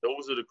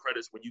 Those are the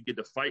credits when you get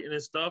to fighting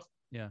and stuff.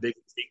 Yeah. They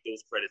can take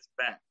those credits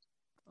back.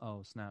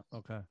 Oh, snap.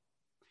 Okay.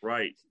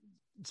 Right.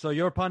 So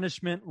your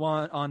punishment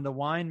on the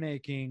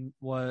winemaking,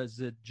 was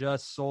it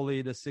just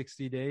solely the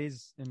 60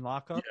 days in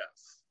lockup?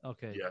 Yes.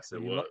 Okay. Yes, so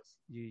it was.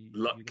 You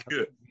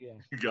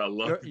got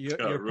lucky.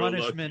 Your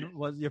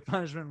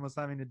punishment was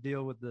having to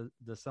deal with the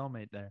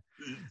cellmate there.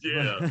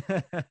 Yeah.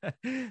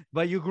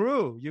 But you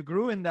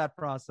grew in that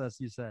process,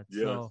 you said.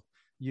 Yes. So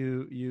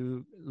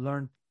you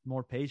learned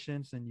more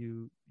patience and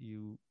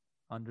you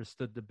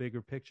understood the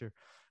bigger picture.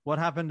 What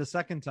happened the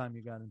second time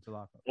you got into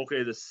lockup?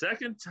 Okay, the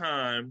second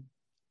time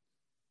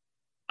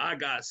I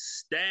got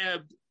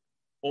stabbed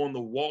on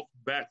the walk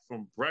back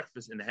from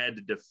breakfast and had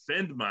to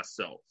defend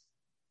myself.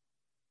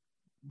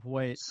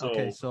 Wait,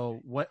 okay,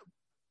 so what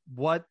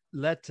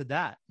led to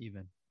that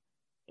even?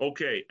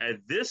 Okay,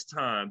 at this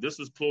time, this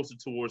was closer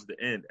towards the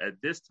end.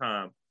 At this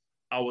time,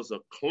 I was a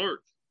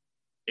clerk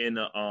in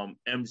the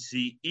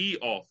MCE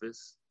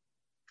office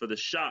for the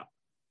shop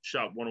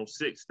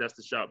 106. That's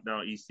the shop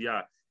down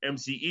ECI.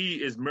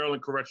 MCE is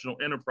Maryland Correctional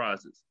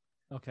Enterprises.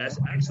 Okay. That's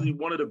actually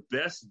one of the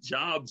best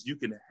jobs you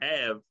can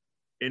have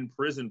in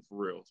prison,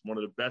 for real. It's one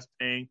of the best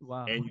paying,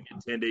 and you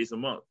get 10 days a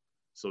month.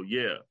 So,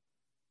 yeah.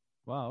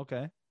 Wow,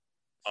 okay.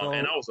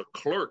 And I was a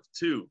clerk,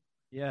 too.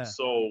 Yeah.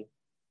 So,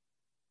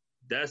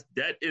 that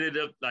ended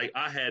up, like,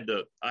 I had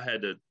to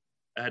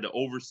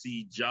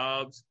oversee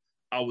jobs.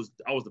 I was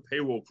the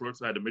payroll clerk,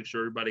 so I had to make sure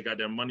everybody got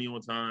their money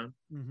on time.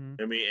 Mm-hmm.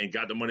 I mean, and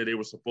got the money they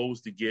were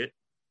supposed to get.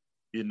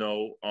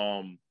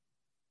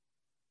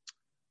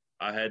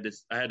 I had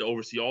to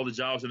oversee all the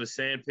jobs in the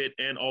sand pit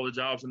and all the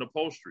jobs in the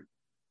upholstery.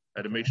 I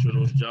had to make sure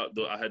those jobs.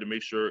 I had to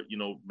make sure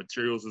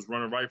materials was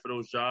running right for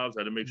those jobs.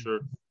 I had to make sure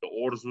the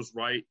orders was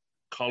right,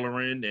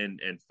 coloring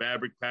and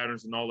fabric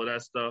patterns and all of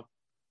that stuff.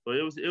 So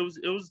it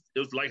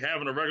was like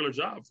having a regular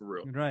job, for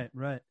real.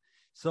 Right.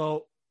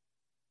 So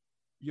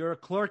you're a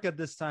clerk at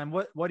this time.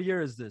 What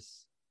year is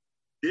this?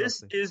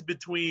 This is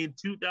between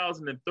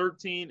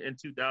 2013 and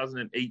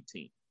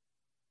 2018.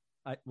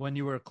 When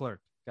you were a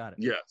clerk. Got it.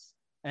 Yes.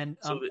 And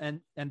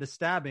the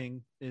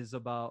stabbing is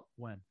about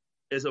when?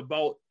 It's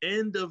about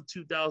end of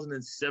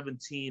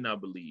 2017, I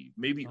believe.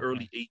 Maybe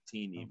early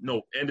 18. Okay.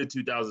 No, end of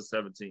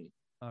 2017.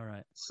 All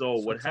right. So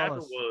what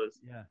happened was,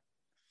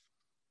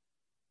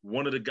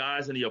 one of the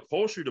guys in the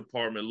upholstery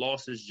department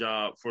lost his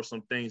job for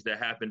some things that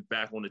happened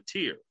back on the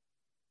tier.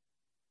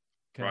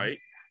 Okay. Right?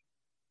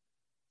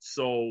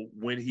 So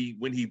when he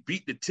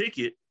beat the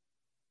ticket,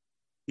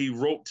 he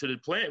wrote to the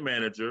plant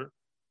manager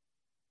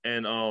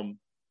and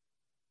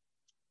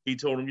he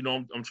told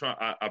him, I'm trying.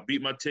 I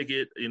beat my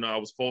ticket. I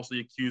was falsely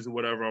accused or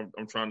whatever.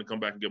 I'm trying to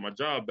come back and get my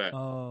job back.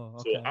 Oh,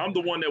 okay. So I'm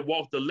the one that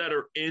walked the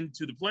letter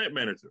into the plant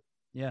manager.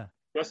 Yeah.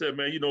 So I said,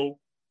 man,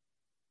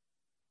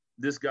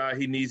 this guy,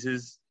 he needs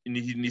his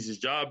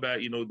job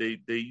back. He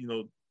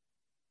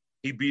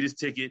beat his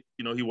ticket.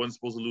 He wasn't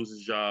supposed to lose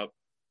his job.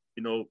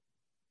 Et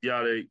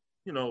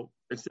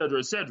cetera,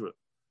 et cetera.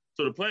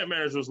 So the plant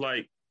manager was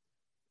like,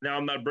 now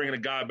I'm not bringing a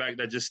guy back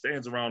that just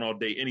stands around all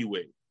day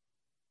anyway.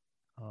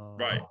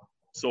 Right.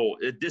 So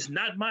it's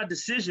not my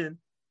decision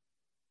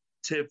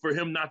for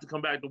him not to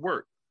come back to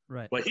work.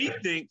 Right. But he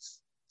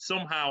thinks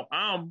somehow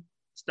I'm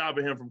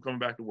stopping him from coming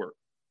back to work.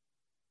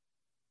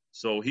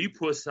 So he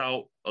puts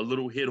out a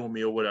little hit on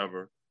me or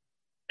whatever,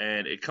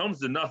 and it comes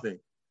to nothing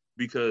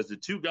because the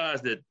two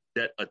guys that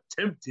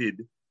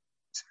attempted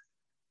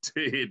to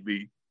hit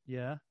me,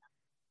 Yeah.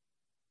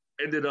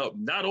 ended up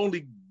not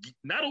only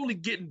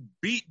getting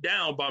beat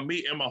down by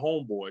me and my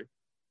homeboy.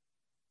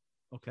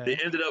 Okay. They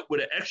ended up with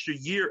an extra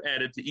year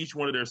added to each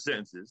one of their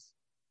sentences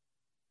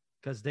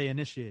because they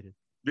initiated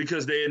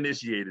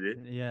it.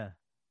 Yeah.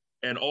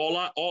 And all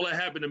that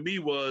happened to me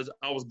was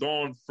I was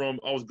gone from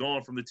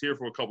the tier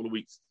for a couple of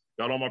weeks.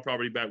 Got all my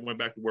property back, went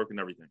back to work and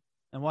everything.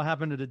 And what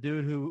happened to the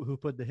dude who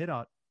put the hit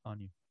out on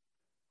you?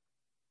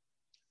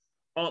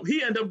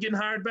 He ended up getting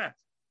hired back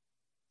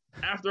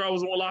after I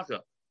was on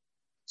lockup.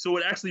 So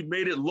it actually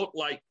made it look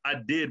like I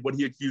did what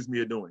he accused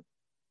me of doing,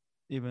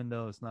 even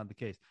though it's not the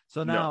case.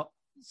 So now,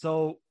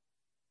 so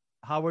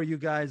how were you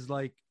guys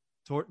like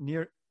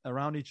near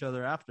around each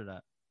other after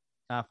that?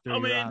 After I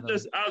mean,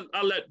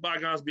 I let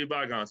bygones be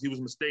bygones. He was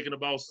mistaken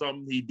about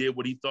something. He did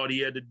what he thought he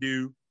had to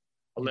do.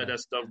 I'll let that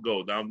stuff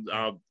go. I'm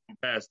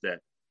past that.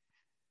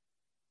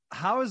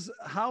 How is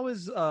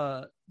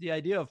the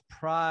idea of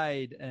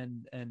pride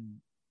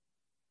and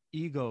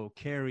ego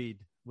carried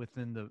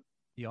within the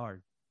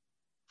yard?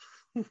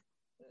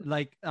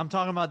 Like, I'm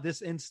talking about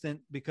this instant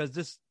because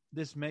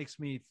this makes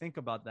me think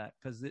about that,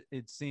 because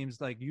it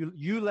seems like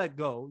you let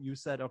go. You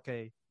said,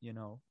 okay,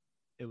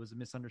 it was a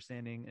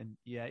misunderstanding, and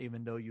yeah,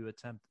 even though you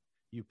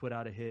put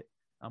out a hit,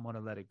 I'm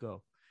gonna let it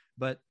go.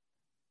 But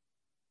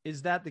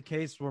is that the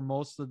case for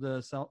most of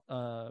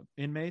the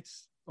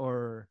inmates,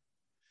 or?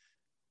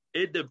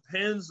 It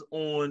depends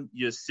on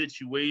your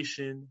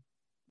situation,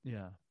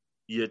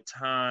 your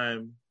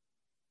time,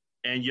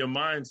 and your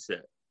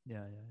mindset.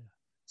 Yeah.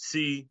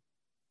 See,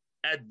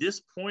 at this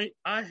point,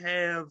 I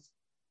have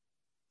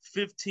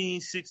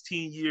 15,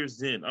 16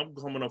 years in. I'm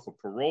coming up for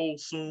parole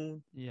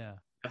soon. Yeah.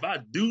 If I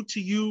do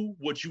to you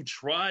what you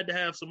tried to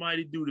have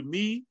somebody do to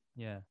me,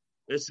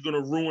 it's going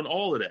to ruin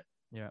all of that.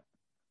 Yeah.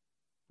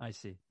 I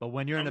see. But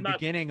when you're in the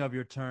beginning of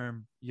your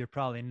term, you're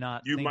probably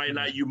not. You might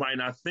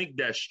not think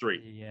that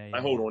straight.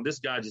 Hold on, this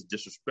guy just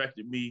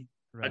disrespected me.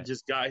 Right. I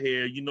just got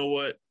here. You know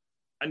what?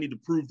 I need to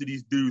prove to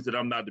these dudes that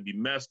I'm not to be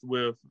messed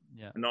with,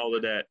 and all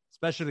of that.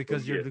 Especially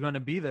because you're going to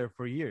be there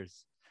for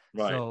years.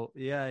 Right. So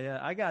yeah,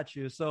 I got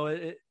you. So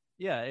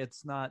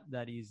it's not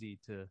that easy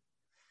to.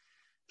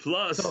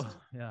 Plus,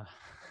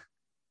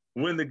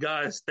 when the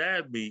guy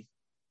stabbed me,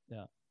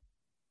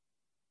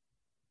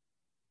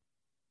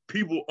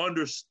 people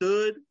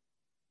understood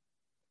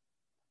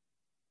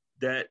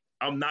that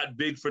I'm not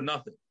big for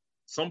nothing.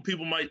 Some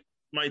people might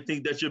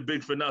think that you're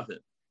big for nothing.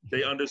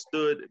 They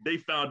understood. They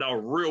found out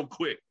real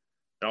quick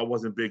that I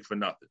wasn't big for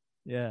nothing.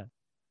 Yeah.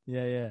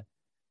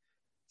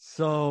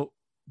 So,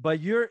 but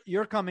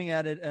you're coming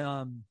at it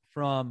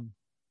from,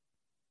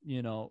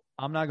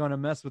 I'm not going to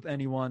mess with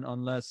anyone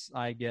unless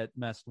I get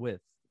messed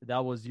with.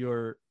 That was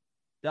your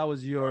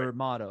right.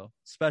 motto,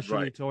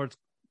 especially towards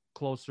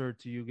closer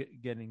to you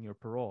getting your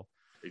parole.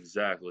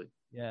 Exactly.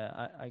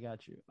 Yeah, I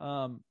got you.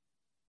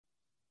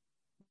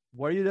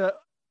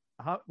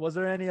 Was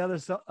there any other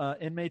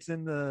inmates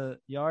in the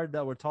yard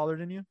that were taller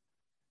than you?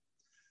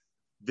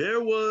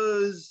 There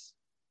was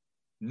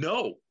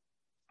no.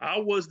 I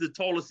was the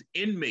tallest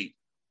inmate,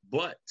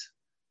 but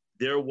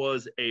there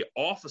was a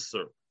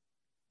officer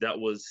that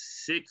was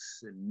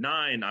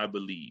 6'9", I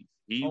believe.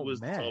 He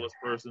was the tallest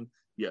person.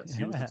 Yes,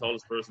 he was the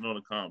tallest person on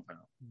the compound.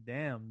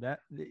 Damn,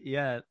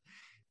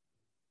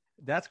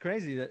 that's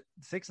crazy. That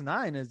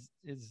 6'9"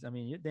 is. I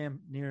mean, you're damn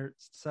near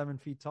 7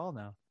 feet tall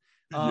now.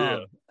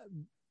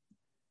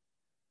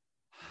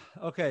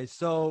 Okay,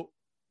 so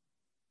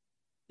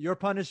your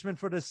punishment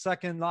for the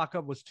second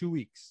lockup was 2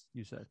 weeks.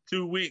 You said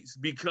 2 weeks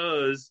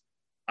because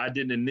I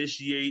didn't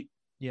initiate.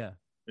 Yeah.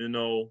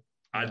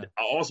 I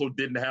also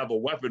didn't have a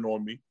weapon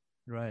on me.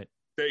 Right.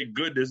 Thank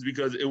goodness,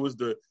 because it was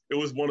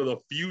one of the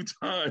few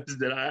times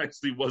that I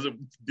actually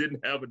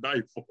didn't have a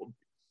knife on me.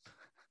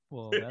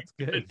 Well, that's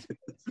good.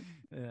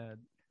 Yeah.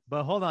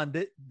 But hold on,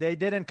 they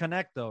didn't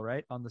connect though,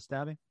 right? On the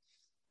stabbing?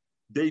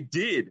 They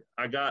did.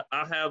 I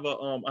have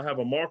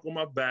a mark on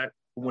my back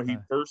from when he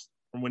first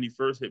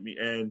hit me,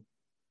 and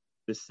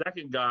the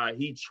second guy,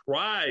 he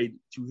tried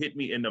to hit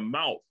me in the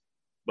mouth,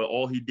 but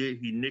all he did,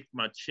 he nicked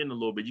my chin a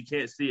little bit. You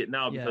can't see it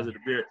now because of the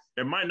beard.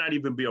 There might not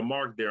even be a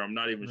mark there. I'm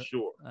not even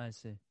sure. I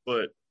see.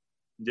 But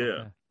yeah.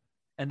 Okay.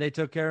 And they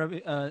took care of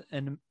it,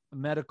 and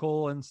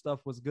medical and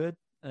stuff was good?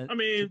 I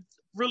mean,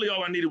 really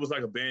all I needed was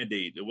like a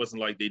Band-Aid. It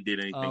wasn't like they did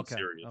anything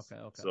serious.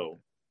 Okay. So,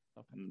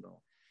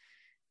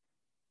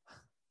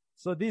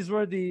 So these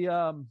were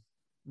the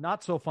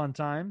not so fun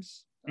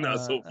times.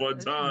 Not so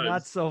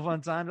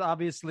fun times.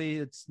 Obviously,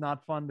 it's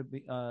not fun to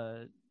be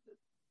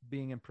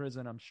being in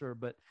prison, I'm sure.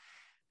 But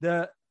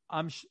there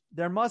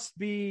must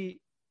be,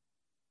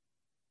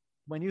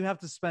 when you have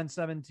to spend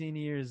 17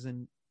 years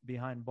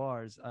behind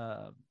bars,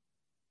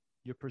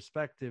 your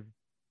perspective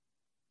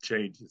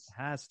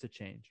has to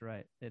change,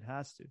 right? It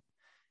has to.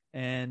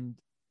 And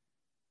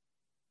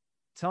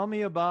tell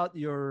me about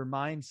your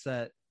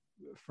mindset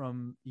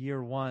from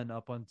year one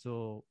up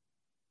until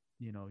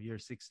year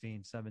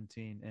 16,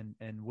 17,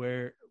 and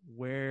where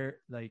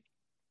like,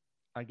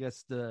 I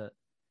guess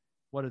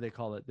what do they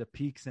call it? The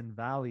peaks and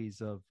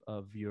valleys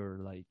of your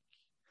like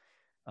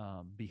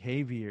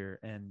behavior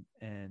and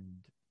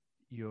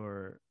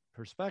your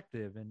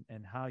perspective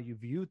and how you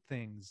viewed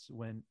things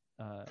when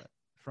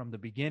from the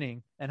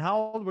beginning. And how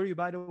old were you,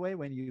 by the way,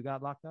 when you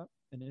got locked up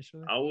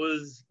initially? I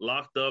was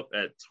locked up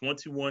at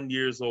 21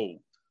 years old.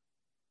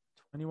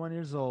 21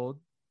 years old.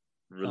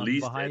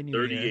 Released at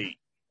 38.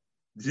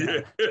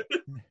 Yeah.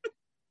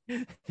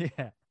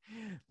 Yeah.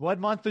 What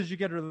month did you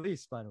get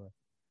released, by the way?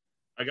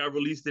 I got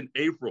released in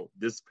April,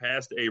 this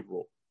past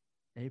April.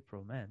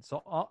 April, man.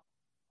 So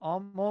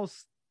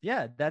almost,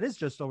 yeah, that is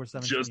just over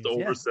 17 just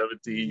years. over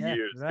 17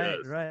 years. Right,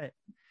 yes. right.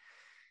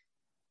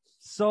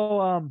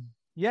 So,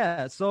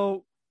 yeah.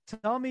 So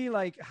tell me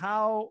like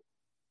how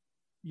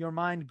your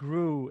mind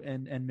grew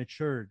and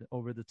matured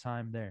over the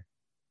time there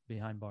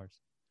behind bars.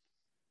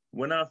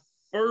 When I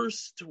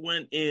first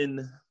went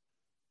in,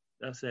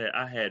 I said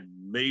I had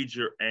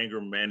major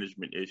anger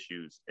management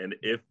issues. And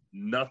if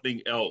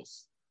nothing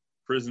else,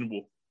 prison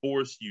will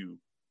force you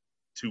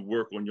to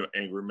work on your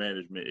anger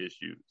management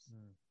issues.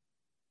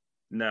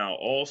 Now,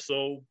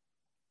 also,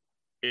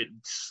 it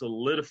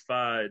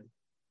solidified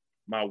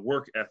my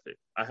work ethic.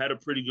 I had a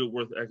pretty good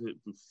work ethic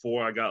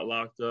before I got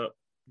locked up.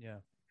 Yeah.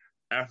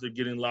 After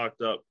getting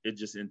locked up, it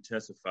just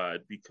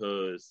intensified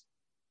because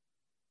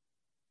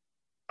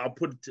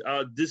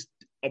this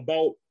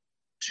about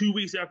 2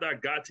 weeks after I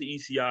got to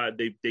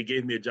ECI, they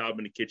gave me a job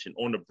in the kitchen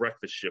on the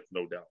breakfast shift,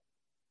 no doubt.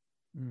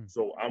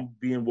 So I'm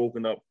being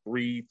woken up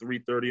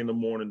 3:30 in the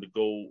morning to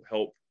go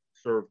help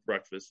serve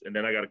breakfast, and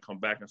then I got to come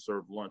back and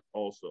serve lunch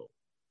also.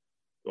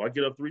 So I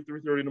get up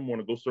 3:30 in the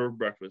morning, go serve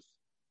breakfast.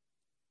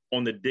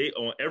 On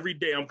every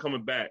day, I'm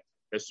coming back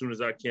as soon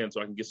as I can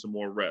so I can get some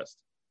more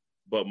rest.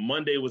 But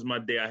Monday was my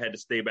day I had to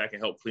stay back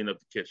and help clean up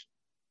the kitchen.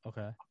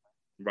 Okay.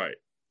 Right.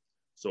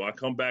 So I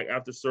come back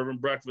after serving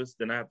breakfast,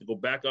 then I have to go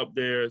back up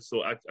there.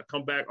 So I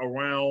come back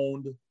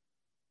around,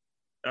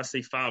 I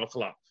say 5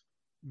 o'clock,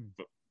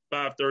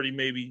 5:30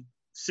 maybe,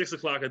 6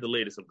 o'clock at the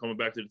latest. I'm coming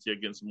back to the tier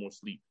getting some more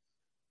sleep.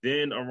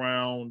 Then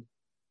around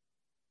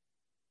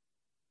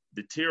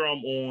the tier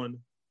I'm on,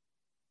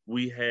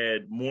 we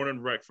had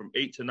morning rec from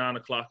 8 to 9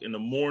 o'clock in the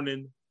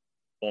morning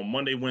on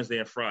Monday, Wednesday,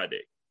 and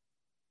Friday.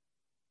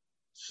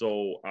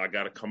 So I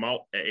got to come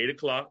out at 8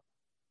 o'clock,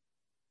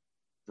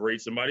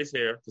 braid somebody's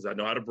hair, because I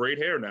know how to braid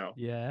hair now.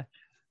 Yeah.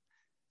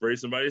 Braid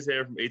somebody's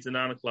hair from 8 to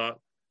 9 o'clock.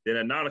 Then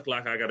at 9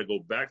 o'clock, I got to go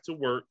back to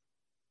work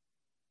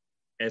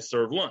and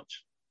serve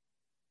lunch.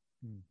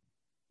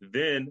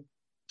 Then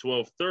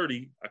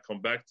 12:30, I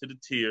come back to the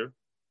tier,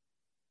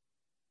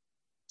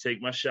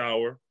 take my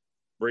shower,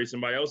 braid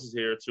somebody else's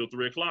hair till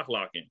 3 o'clock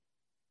lock in.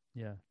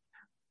 Yeah.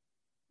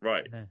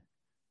 Right. Okay.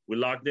 We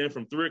locked in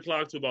from 3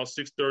 o'clock to about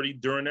 6:30.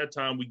 During that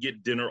time, we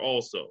get dinner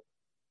also.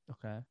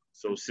 Okay.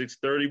 So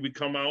 6:30, we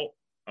come out.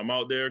 I'm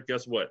out there.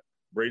 Guess what?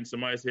 Braiding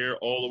somebody's hair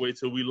all the way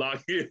till we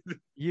lock in.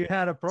 You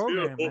had a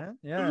program, man.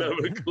 Yeah.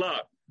 11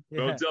 o'clock. Yeah.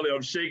 So I'm telling you,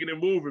 I'm shaking and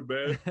moving,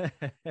 man.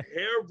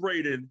 Hair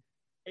braiding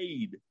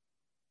paid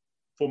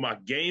for my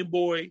Game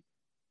Boy,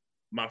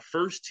 my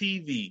first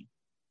TV,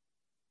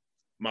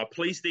 my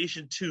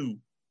PlayStation 2,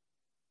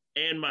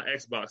 and my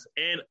Xbox,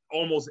 and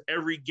almost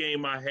every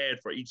game I had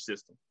for each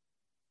system.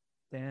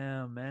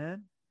 Damn,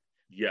 man.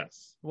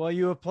 Yes. Well,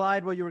 you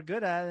applied what you were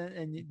good at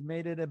and you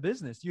made it a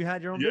business. You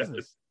had your own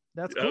business.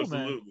 That's cool,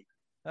 absolutely, man.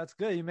 That's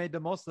good. You made the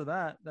most of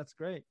that. That's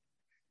great.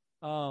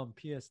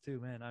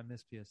 PS2, man. I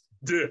miss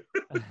PS2.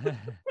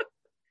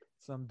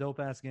 Some dope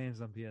ass games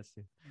on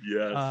PS2.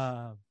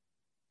 Yes.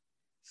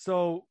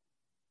 So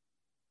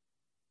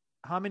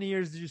how many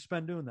years did you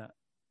spend doing that?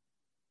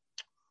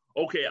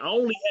 Okay, I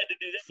only had to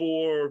do that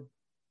for,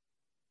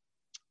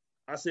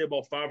 I say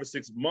about 5 or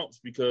 6 months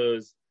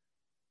because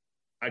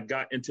I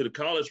got into the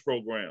college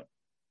program.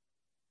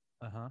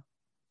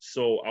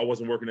 So I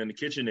wasn't working in the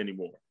kitchen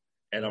anymore.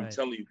 And I'm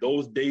telling you,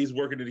 those days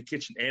working in the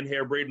kitchen and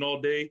hair braiding all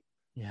day,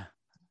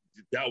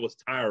 that was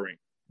tiring.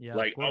 Yeah,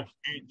 like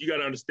you got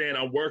to understand,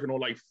 I'm working on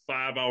like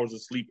 5 hours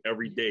of sleep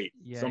every day,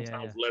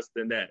 sometimes less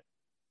than that.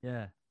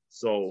 Yeah.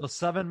 So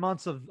 7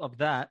 months of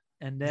that,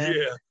 and then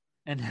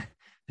and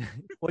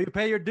well, you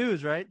pay your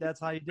dues, right? That's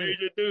how you did it.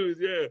 Pay your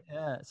dues,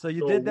 yeah. So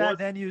you did that,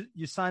 then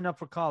you signed up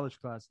for college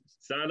classes.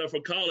 Signed up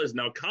for college.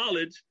 Now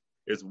college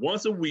is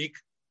once a week.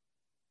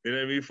 You know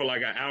what I mean? For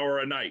like an hour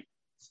a night.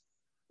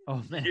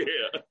 Oh man.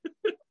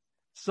 Yeah.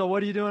 So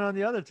what are you doing on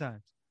the other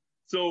times?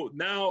 So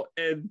now,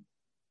 you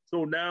know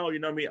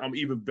what I mean? I'm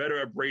even better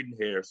at braiding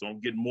hair. So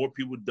I'm getting more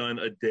people done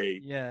a day.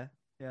 Yeah.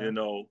 You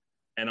know,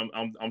 and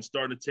I'm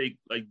starting to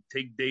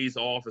take days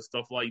off and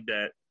stuff like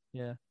that.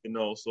 Yeah. You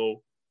know,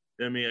 so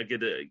I mean, I get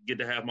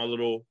to have my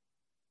little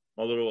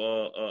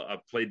I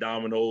play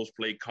dominoes,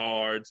 play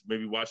cards,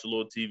 maybe watch a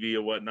little TV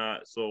or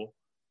whatnot. So,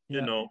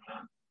 you know,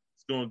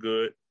 it's doing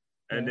good.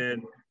 And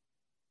then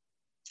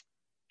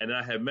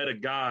I had met a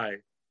guy,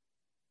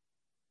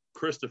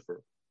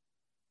 Christopher,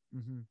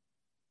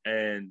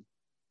 and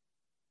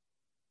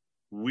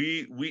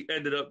we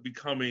ended up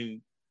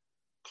becoming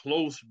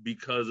close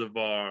because of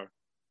our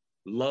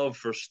love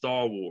for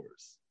Star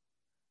Wars.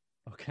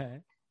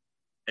 Okay.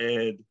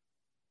 And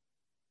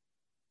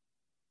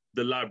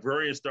the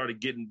librarian started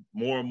getting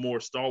more and more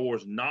Star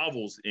Wars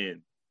novels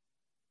in.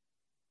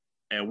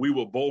 And we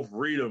would both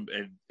read them.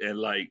 And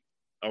like,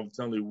 I'm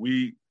telling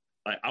you,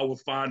 I would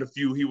find a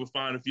few, he would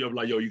find a few. I'm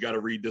like, yo, you got to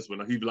read this one.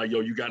 He'd be like,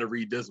 yo, you got to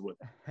read this one.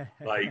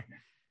 Like,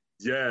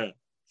 yeah.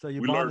 So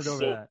you bonded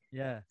over that.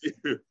 Yeah.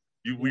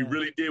 We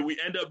really did. We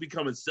end up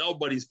becoming cell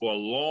buddies for a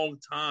long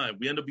time.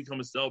 We end up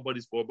becoming cell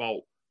buddies for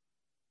about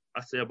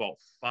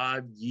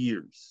 5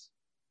 years.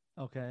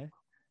 Okay.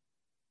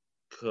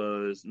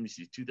 Because, let me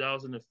see,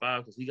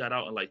 2005, because he got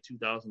out in like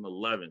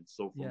 2011.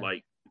 So from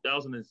like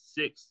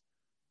 2006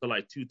 to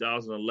like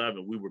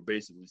 2011, we were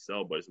basically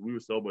cell buddies. We were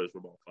cell buddies for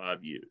about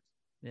 5 years.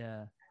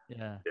 Yeah.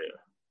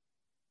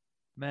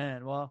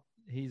 Man, well,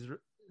 he's,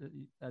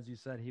 as you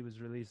said, he was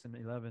released in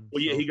 11.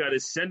 Well, yeah, he got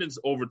his sentence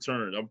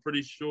overturned. I'm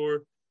pretty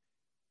sure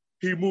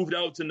he moved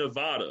out to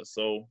Nevada.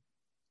 So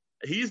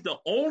he's the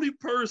only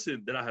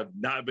person that I have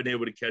not been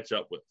able to catch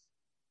up with.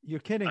 You're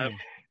kidding me.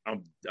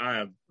 I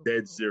am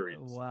dead serious.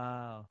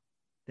 Wow.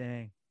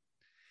 Dang.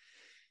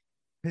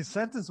 His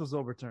sentence was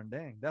overturned.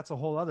 Dang. That's a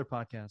whole other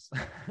podcast.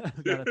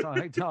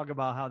 Gotta talk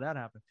about how that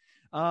happened.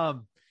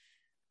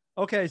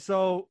 Okay,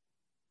 so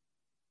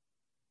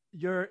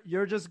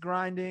you're just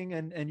grinding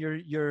and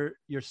you're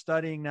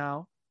studying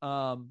now.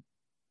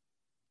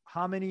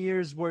 How many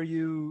years were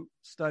you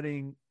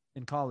studying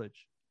in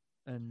college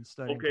and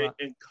studying? Okay,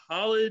 in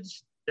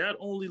college, that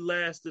only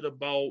lasted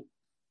about,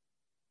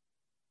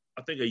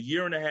 I think, a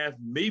year and a half,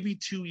 maybe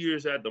 2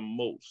 years at the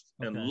most.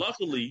 Okay. And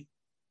luckily,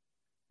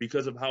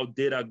 because of how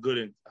good I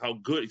did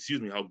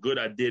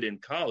in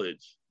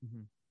college,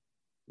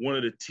 one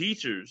of the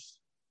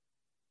teachers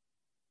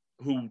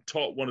who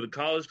taught one of the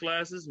college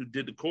classes, who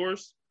did the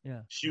course,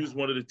 she was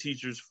one of the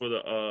teachers for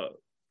the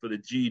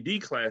GED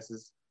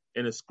classes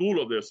in a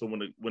school up there. So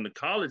when the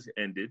college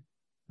ended,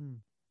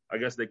 I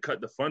guess they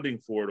cut the funding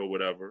for it or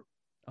whatever.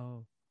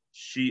 Oh.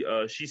 She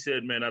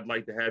said, man, I'd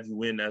like to have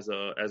you in as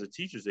a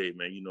teacher's aide,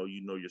 man. You know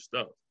your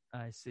stuff.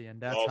 I see. And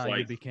that's how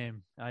you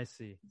became. I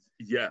see.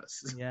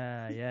 Yes.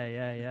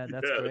 Yeah.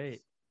 That's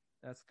great.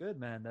 That's good,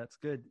 man. That's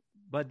good.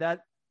 But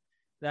that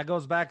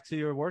goes back to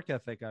your work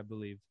ethic, I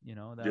believe.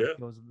 That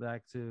goes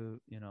back to,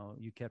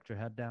 you kept your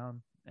head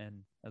down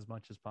and as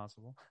much as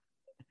possible.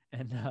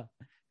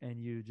 and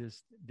you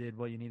just did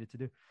what you needed to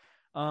do.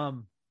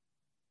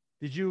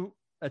 Did you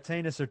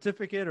attain a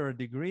certificate or a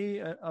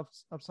degree of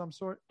some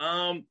sort?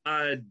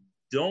 I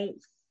don't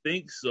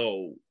think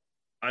so.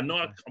 I know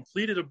I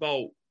completed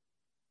about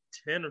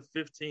 10 or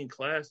 15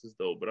 classes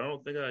though, but I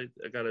don't think I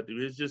got to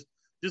do it. It's just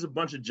a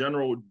bunch of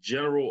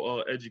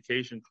general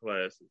education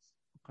classes.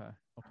 Okay.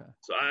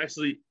 So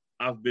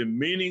I've been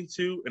meaning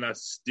to, and I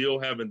still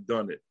haven't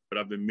done it, but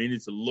I've been meaning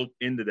to look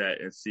into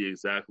that and see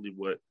exactly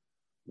what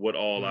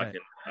all I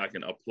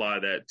can apply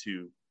that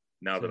to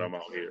now that I'm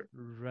out here.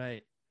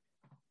 Right.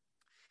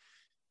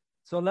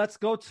 So let's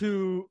go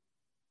to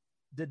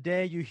the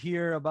day you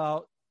hear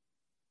about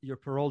your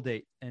parole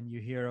date and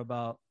you hear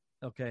about,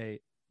 okay,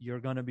 you're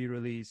going to be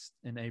released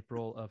in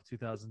April of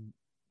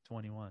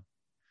 2021.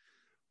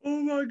 Oh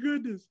my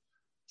goodness.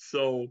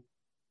 So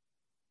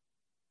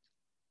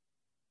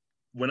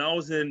when I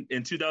was in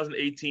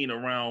 2018,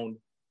 around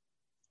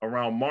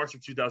March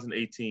of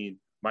 2018,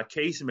 my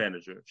case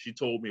manager, she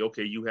told me,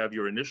 okay, you have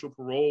your initial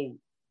parole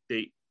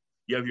date.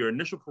 You have your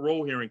initial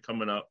parole hearing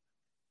coming up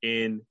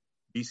in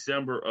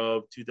December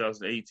of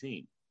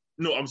 2018.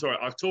 No, I'm sorry,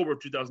 October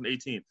of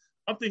 2018.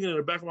 I'm thinking in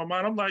the back of my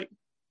mind, I'm like,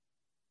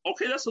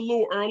 okay, that's a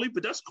little early,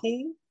 but that's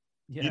cool.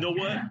 Yeah. You know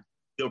what?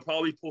 They'll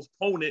probably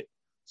postpone it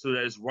so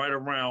that it's right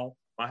around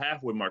my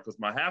halfway mark, because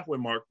my halfway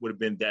mark would have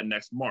been that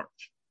next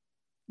March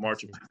of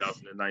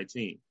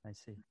 2019. I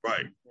see.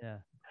 Right. Yeah.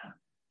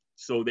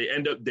 So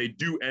they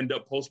do end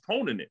up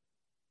postponing it.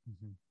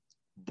 Mm-hmm.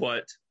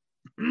 But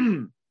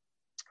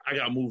I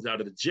got moved out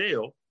of the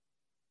jail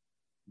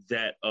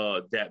that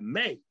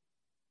May.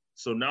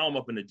 So now I'm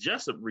up in the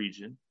Jessup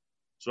region.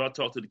 So I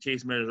talked to the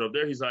case manager up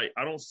there. He's like,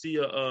 I don't see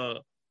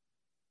a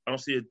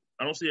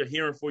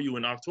hearing for you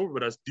in October,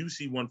 but I do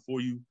see one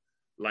for you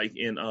like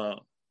in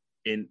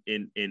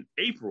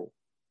April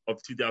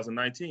of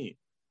 2019. I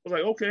was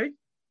like, okay,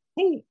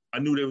 cool. I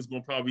knew they was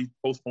going to probably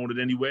postpone it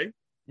anyway.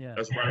 Yeah.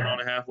 That's right around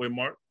the halfway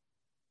mark.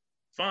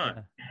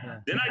 Fine. Yeah.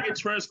 Then I get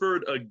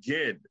transferred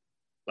again.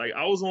 Like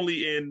I was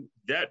only in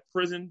that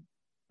prison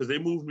because they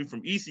moved me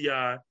from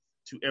ECI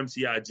to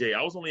MCIJ.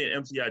 I was only in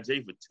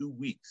MCIJ for 2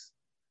 weeks.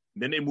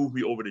 And then they moved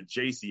me over to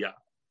JCI.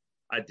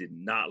 I did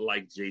not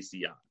like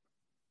JCI.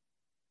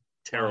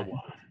 Terrible.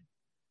 Why?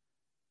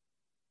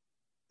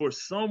 For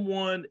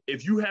someone,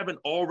 if you haven't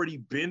already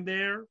been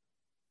there,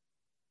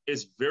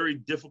 it's very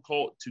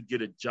difficult to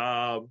get a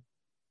job.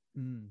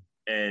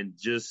 And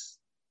just,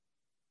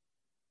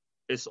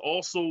 it's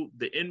also,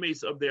 the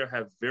inmates up there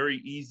have very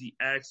easy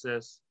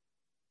access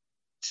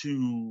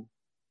to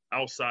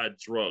outside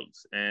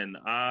drugs. And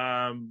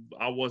I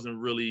wasn't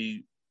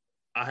really,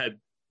 I had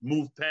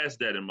moved past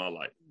that in my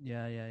life.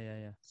 Yeah.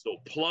 So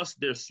plus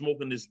they're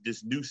smoking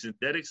this new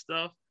synthetic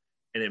stuff,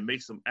 and it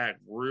makes them act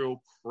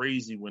real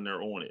crazy when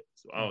they're on it.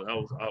 So I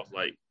was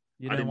like,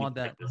 You I didn't didn't want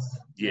even that. like this.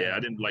 Yeah, I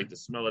didn't like the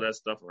smell of that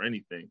stuff or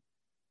anything.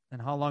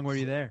 And how long were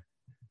you there?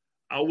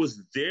 I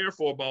was there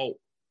for about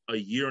a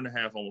year and a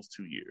half, almost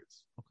 2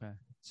 years. Okay.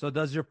 So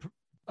does your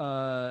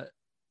My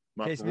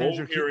case parole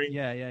manager hearing.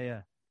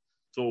 Yeah.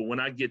 So when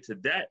I get to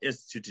that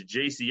institute, to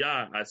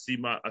JCI, I see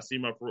my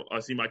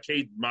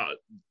case, my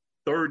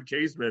third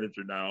case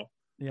manager now.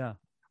 Yeah.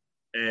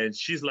 And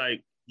she's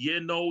like, yeah,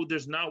 no,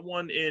 there's not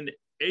one in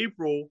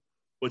April,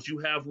 but you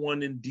have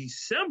one in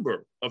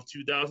December of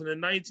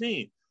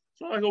 2019.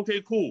 So I'm like,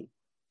 okay, cool.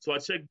 So I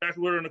checked back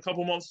with her in a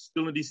couple months,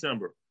 still in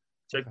December.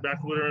 Check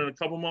back with her in a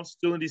couple months,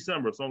 still in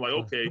December. So I'm like,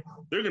 okay,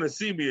 they're going to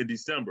see me in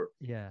December.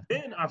 Yeah.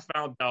 Then I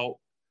found out,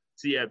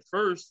 see, at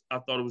first, I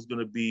thought it was going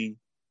to be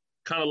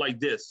kind of like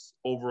this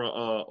over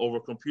a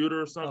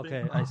computer or something.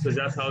 Okay, I see. Because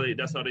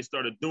that's how they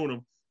started doing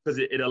them, because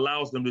it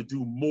allows them to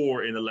do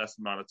more in a less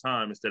amount of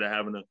time instead of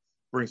having to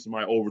bring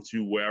somebody over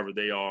to wherever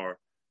they are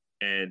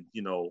and,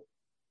 you know,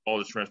 all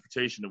the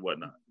transportation and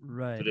whatnot.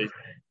 Right.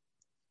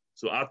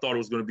 So I thought it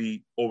was going to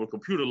be over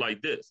computer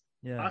like this.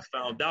 Yeah. I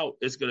found out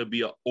it's going to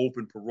be an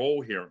open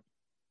parole hearing.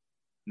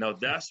 Now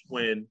that's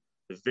when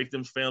the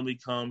victim's family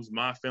comes,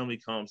 my family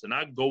comes, and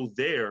I go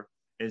there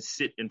and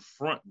sit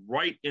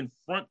right in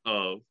front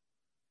of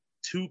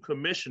two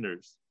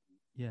commissioners.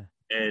 Yeah.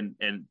 And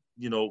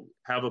you know,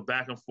 have a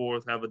back and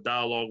forth, have a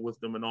dialogue with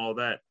them and all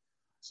that.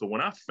 So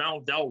when I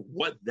found out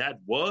what that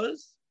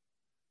was,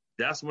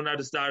 that's when I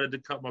decided to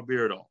cut my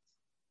beard off.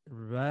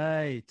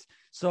 Right.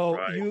 So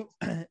you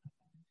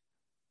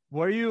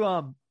were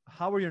you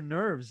how were your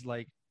nerves?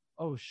 Like,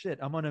 oh shit,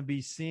 I'm gonna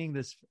be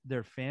seeing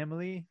their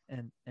family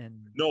and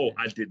No,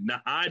 I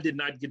did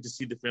not get to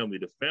see the family.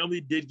 The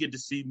family did get to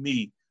see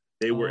me.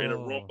 They were in a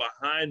room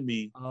behind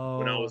me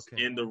when I was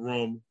in the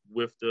room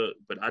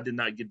but I did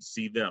not get to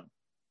see them.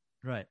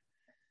 Right.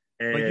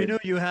 And but you knew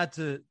you had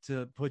to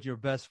put your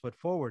best foot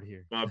forward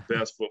here. My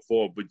best foot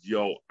forward. But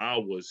yo, I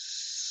was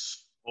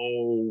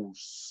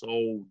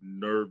so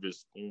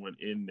nervous going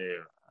in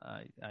there.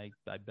 I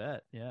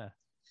bet. Yeah.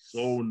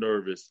 So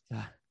nervous.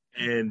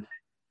 And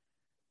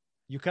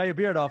you cut your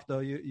beard off though.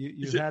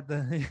 You had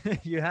the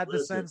you had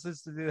the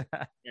senses to do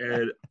that.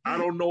 And I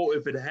don't know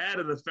if it had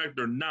an effect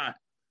or not,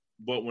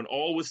 but when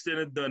all was said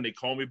and done, they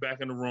called me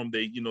back in the room.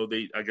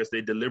 I guess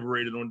they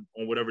deliberated on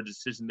whatever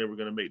decision they were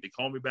going to make. They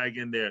called me back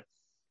in there.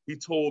 He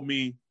told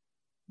me,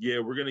 yeah,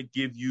 we're going to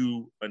give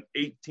you an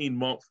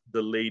 18-month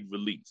delayed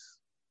release.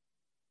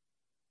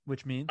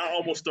 Which means? I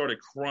almost started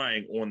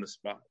crying on the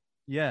spot.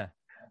 Yeah,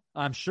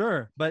 I'm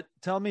sure. But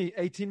tell me,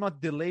 18-month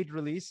delayed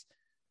release.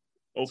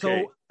 Okay.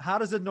 So how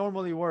does it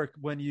normally work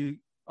when you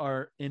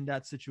are in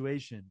that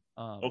situation?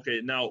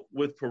 Okay, now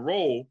with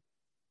parole,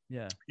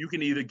 yeah, you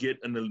can either get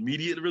an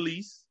immediate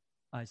release.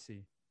 I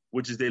see.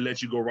 Which is they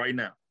let you go right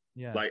now.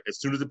 Yeah. Like as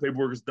soon as the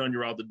paperwork is done,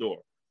 you're out the door.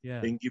 Yeah.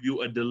 They can give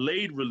you a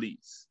delayed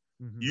release.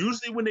 Mm-hmm.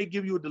 Usually when they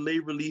give you a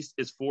delayed release,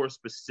 it's for a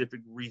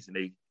specific reason.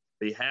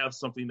 They have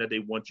something that they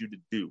want you to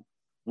do.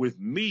 With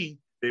me,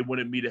 they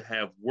wanted me to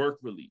have work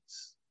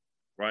release,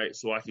 right?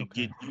 So I could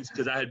get used,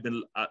 because I had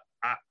been,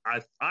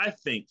 I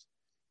think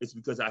it's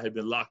because I had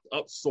been locked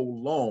up so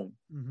long.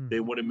 Mm-hmm.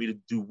 They wanted me to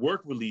do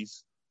work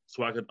release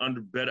so I could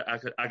I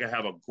could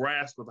have a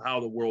grasp of how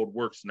the world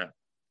works now.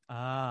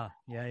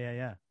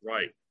 Yeah.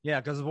 Right. Yeah,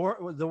 because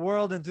the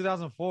world in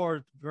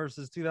 2004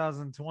 versus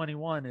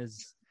 2021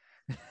 is.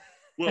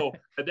 Well,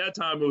 at that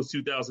time it was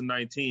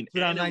 2019.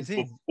 2019.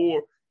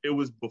 And it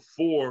was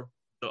before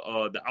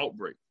the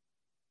outbreak.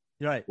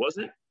 Right. Was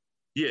it?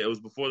 Yeah, it was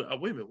before.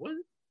 Wait a minute, was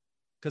it?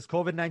 Because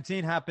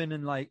COVID-19 happened it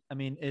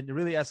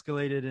really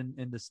escalated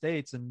in the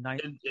States in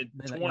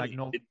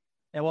 20.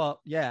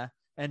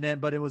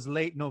 But it was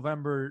late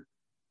November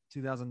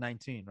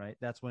 2019, right?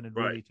 That's when it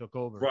really took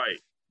over. Right.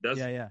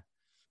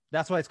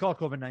 That's why it's called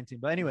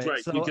COVID-19. But anyway,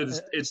 right,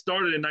 because it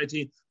started in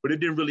 19, but it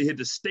didn't really hit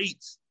the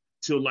States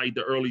till like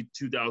the early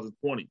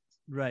 2020s.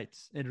 Right.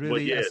 It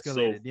really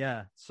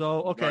escalated.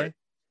 So okay. Right.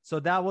 So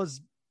that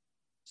was.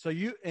 So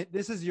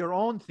this is your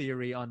own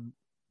theory on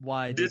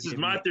why. This is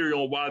my theory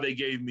on why they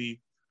gave me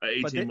an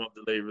 18-month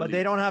delay release. But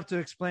they don't have to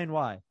explain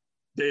why.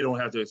 They don't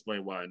have to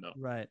explain why, no.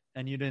 Right.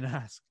 And you didn't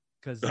ask.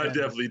 Because I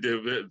definitely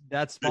did.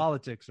 That's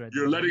politics, right?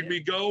 You're letting me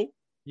go?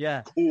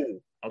 Yeah. Cool.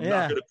 I'm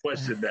not going to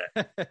question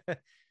that.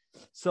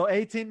 So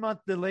 18-month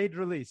delayed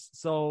release.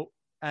 So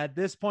at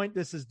this point,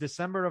 this is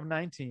December of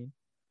 19.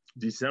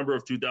 December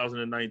of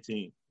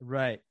 2019.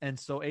 Right. And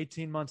so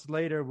 18 months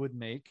later would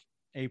make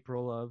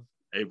April of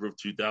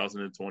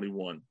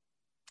 2021.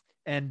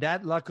 And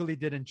that luckily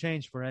didn't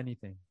change for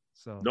anything.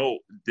 So no,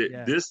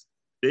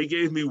 they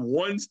gave me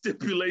one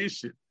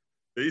stipulation.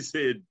 They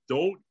said,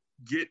 don't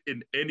get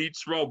in any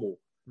trouble.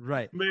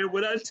 Right. Man,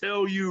 when I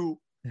tell you,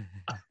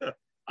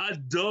 I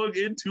dug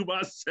into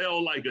my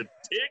cell like a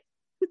tick.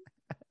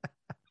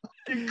 I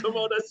didn't come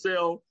out of that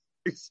cell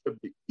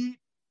except to eat,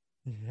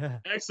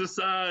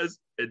 exercise,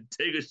 and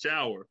take a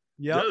shower.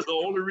 That's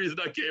the only reason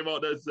I came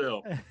out that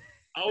cell.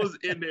 I was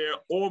in there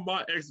on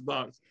my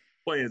Xbox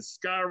playing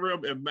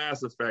Skyrim and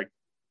Mass Effect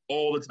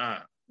all the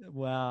time.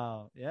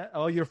 Wow. Yeah.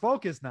 Oh, you're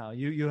focused now.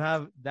 You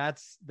have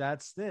that's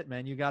it,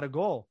 man. You got a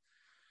goal.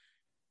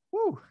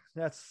 Woo.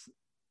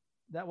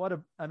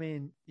 I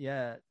mean,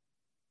 yeah.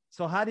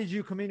 So how did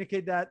you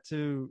communicate that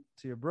to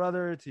your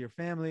brother, to your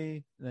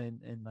family? And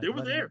like they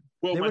were there.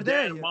 Well, they my were dad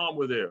there. and mom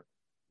were there.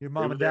 Your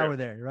mom and dad were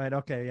there, right?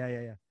 Okay.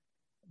 Yeah.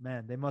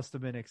 Man, they must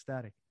have been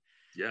ecstatic.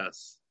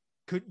 Yes.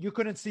 You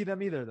couldn't see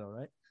them either though,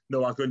 right?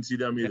 No, I couldn't see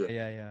them either.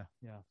 Yeah.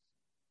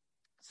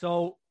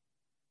 So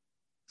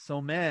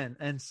man,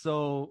 and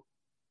so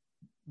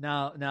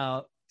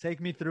now take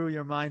me through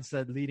your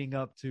mindset leading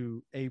up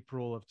to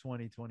April of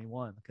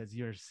 2021 because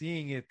you're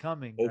seeing it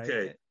coming.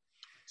 Okay. Right?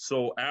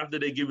 So after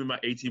they give me my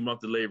 18-month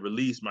delayed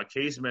release, my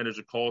case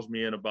manager calls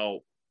me in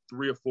about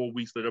 3 or 4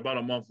 weeks later, about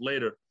a month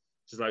later.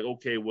 She's like,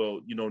 okay, well,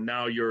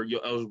 now you're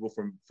eligible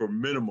for a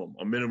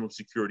minimum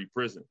security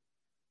prison.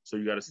 So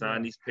you got to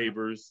sign these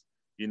papers,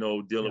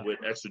 dealing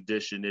with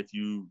extradition if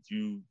you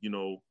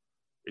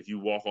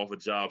walk off a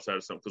job site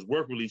or something. Because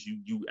work release,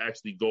 you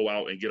actually go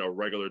out and get a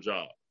regular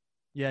job.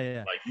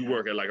 Yeah. Like you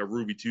work at like a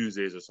Ruby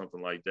Tuesdays or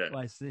something like that. Oh,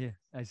 I see.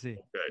 Okay.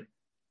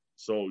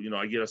 So,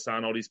 I get to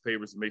sign all these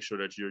papers to make sure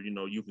that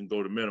you can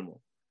go to minimum.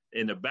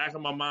 In the back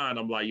of my mind,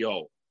 I'm like,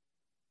 yo,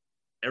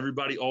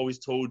 everybody always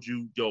told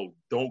you, yo,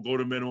 don't go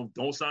to minimum.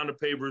 Don't sign the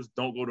papers.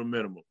 Don't go to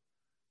minimum.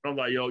 I'm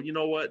like, yo, you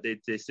know what?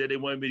 They said they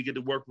wanted me to get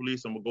the work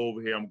release. I'm going to go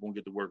over here. I'm going to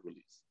get the work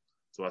release.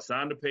 So I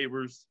signed the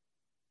papers.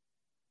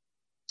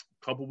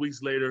 A couple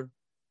weeks later,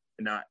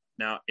 and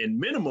now in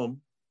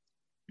minimum,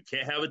 you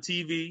can't have a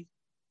TV,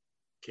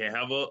 can't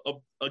have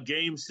a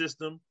game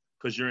system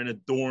because you're in a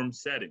dorm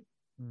setting.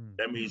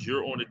 That means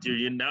you're on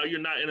now you're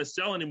not in a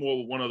cell anymore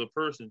with one other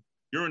person.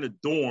 You're in a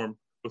dorm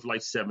with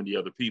like 70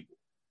 other people.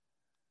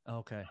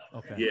 Okay.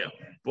 Yeah,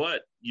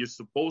 but you're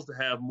supposed to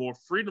have more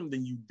freedom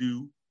than you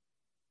do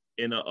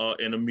in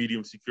a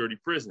medium security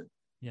prison.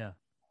 Yeah.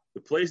 The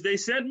place they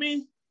sent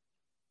me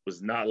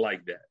was not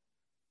like that.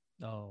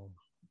 Oh.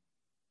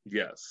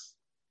 Yes.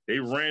 They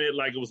ran it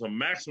like it was a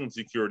maximum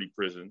security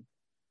prison.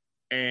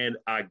 And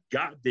I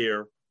got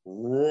there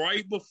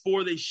right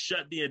before they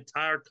shut the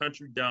entire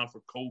country down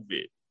for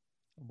COVID.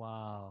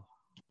 Wow.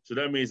 So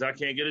that means I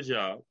can't get a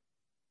job.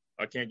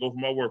 I can't go for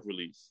my work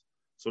release.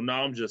 So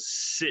now I'm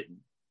just sitting,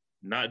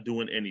 not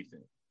doing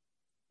anything.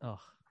 Oh.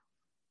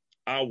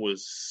 I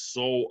was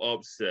so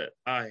upset.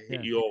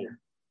 Did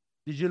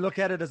you look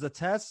at it as a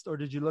test or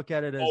did you look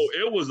at it as... Oh,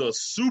 it was a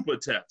super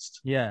test.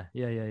 Yeah.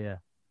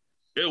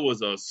 It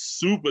was a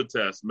super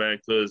test, man,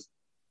 because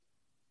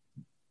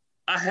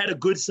I had a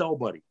good cell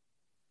buddy.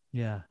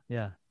 Yeah.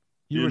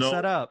 You were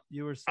set up.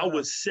 I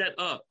was set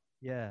up.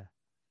 Yeah.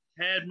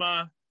 Had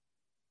my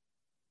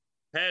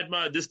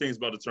this thing's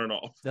about to turn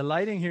off. The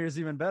lighting here is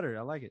even better.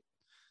 I like it.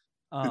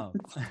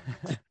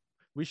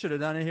 We should have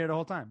done it here the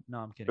whole time. No,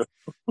 I'm kidding.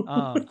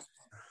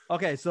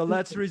 Okay, so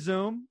let's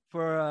resume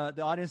for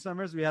the audience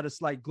members. We had a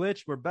slight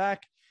glitch. We're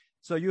back.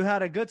 So you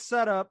had a good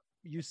setup.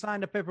 You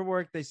signed the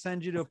paperwork. They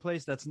send you to a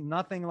place that's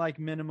nothing like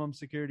minimum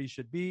security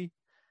should be.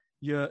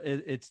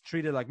 It's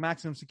treated like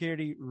maximum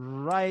security.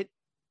 Right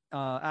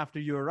after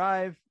you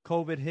arrive,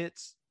 COVID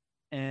hits,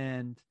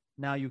 and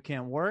now you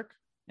can't work,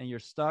 and you're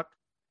stuck.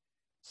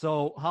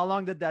 So how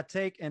long did that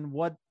take, and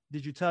what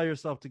did you tell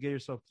yourself to get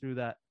yourself through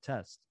that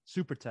test?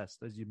 Super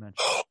test, as you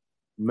mentioned.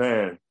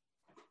 Man,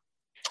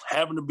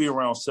 having to be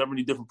around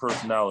 70 different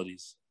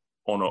personalities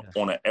on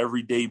an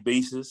everyday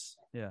basis.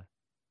 Yeah.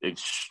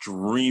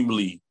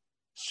 Extremely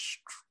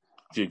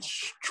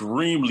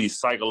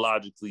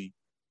psychologically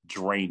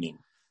draining.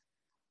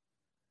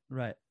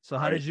 Right. So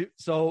how did you?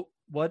 So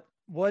what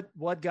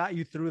got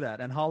you through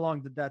that, and how long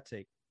did that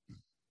take?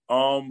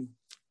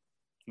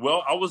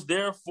 Well, I was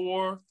there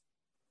for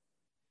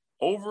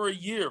over a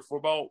year, for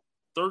about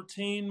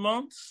 13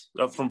 months,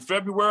 from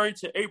February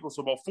to April,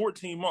 so about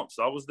 14 months.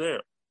 I was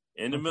there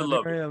in the middle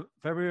of it.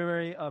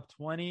 February of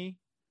 20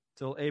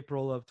 till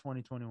April of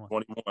 2021.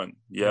 21,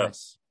 yes. Right.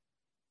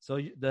 So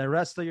the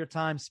rest of your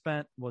time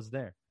spent was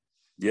there.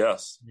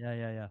 Yes.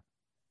 Yeah.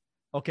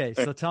 Okay,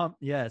 so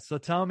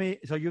tell me,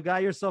 so you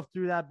got yourself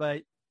through that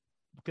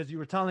because you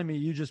were telling me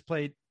you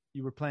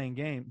were playing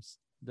games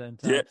the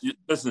entire. Yeah,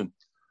 listen,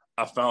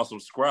 I found some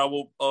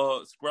Scrabble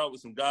with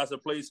some guys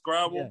that played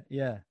Scrabble.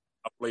 Yeah.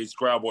 I played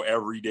Scrabble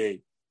every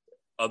day.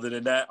 Other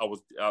than that, I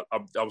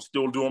was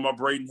still doing my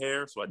braiding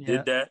hair, so I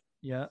did that.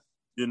 Yeah.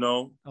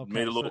 Okay,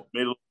 made a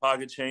little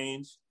pocket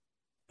change.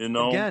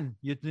 Again,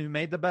 you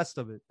made the best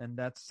of it, and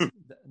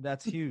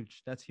that's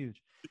huge. That's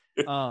huge.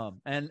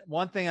 And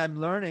one thing I'm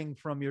learning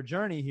from your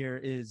journey here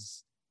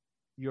is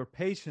your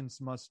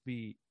patience must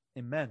be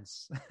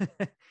immense.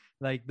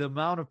 Like the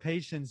amount of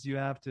patience you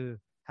have to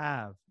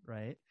have,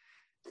 right?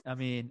 I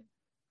mean,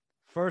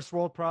 first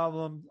world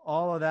problem,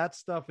 all of that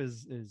stuff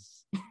is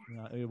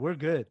we're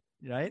good,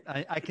 right?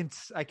 I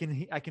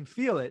can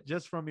feel it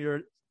just from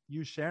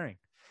you sharing.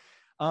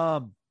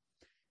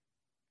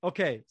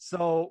 Okay,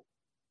 so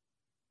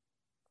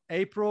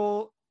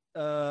April,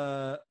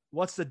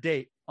 what's the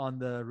date on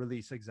the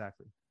release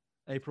exactly?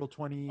 April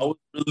 20. I was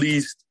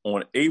released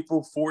on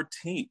April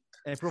 14th.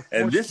 April 14th.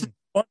 And this is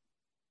funny.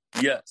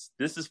 Yes,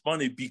 this is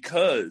funny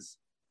because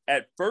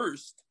at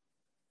first,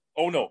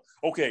 oh no.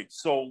 Okay,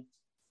 so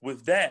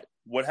with that,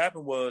 what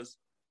happened was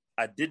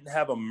I didn't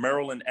have a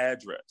Maryland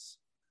address.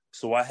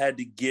 So I had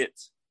to get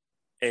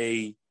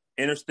a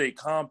interstate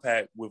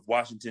compact with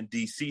Washington,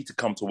 D.C. to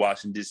come to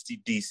Washington,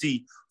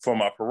 D.C. for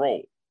my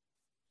parole.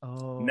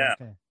 Oh, now,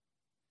 okay.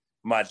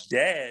 My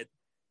dad,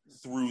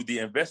 through the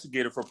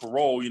investigator for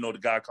parole, the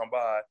guy come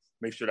by,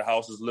 make sure the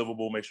house is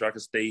livable, make sure I can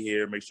stay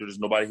here, make sure there's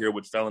nobody here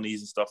with felonies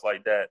and stuff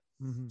like that.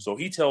 Mm-hmm. So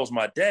he tells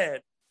my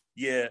dad,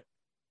 yeah,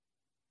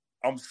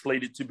 I'm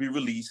slated to be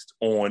released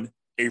on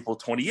April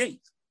 28th.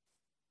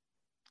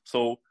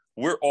 So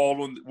we're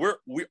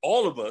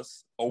all of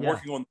us are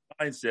working on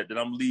the mindset that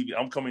I'm leaving.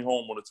 I'm coming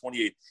home on the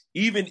 28th.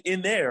 Even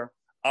in there,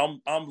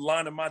 I'm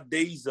lining my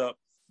days up.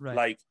 Right.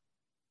 Like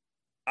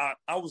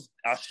I was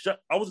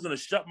going to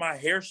shut my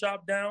hair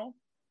shop down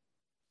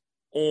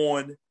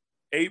on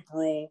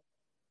April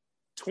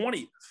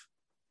 20th.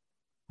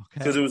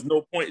 Because there was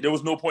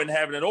no point in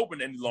having it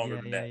open any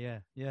longer than that.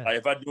 Yeah. Like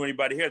if I do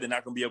anybody here, they're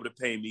not going to be able to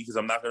pay me because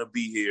I'm not going to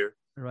be here.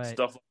 Right.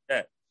 Stuff like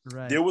that.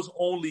 Right. There was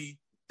only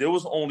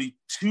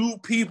 2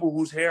 people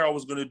whose hair I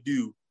was going to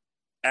do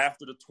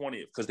after the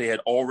 20th because they had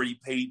already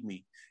paid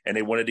me and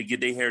they wanted to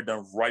get their hair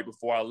done right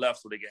before I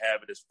left so they could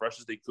have it as fresh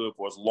as they could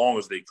for as long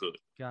as they could.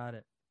 Got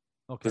it.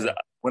 Okay. Because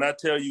when I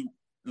tell you,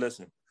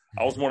 listen,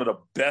 I was one of the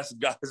best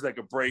guys that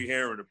could braid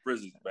hair in the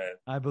prisons, man.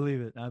 I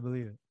believe it.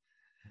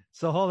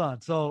 So hold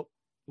on. So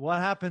what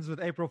happens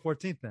with April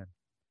 14th then?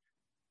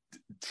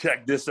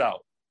 Check this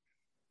out.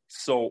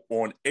 So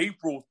on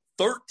April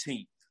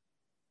 13th,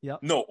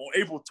 on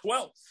April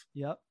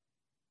 12th,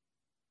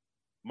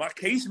 my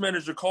case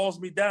manager calls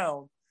me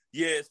down.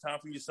 Yeah, it's time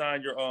for you to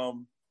sign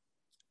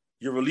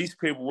your release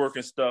paperwork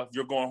and stuff.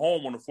 You're going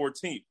home on the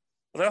 14th.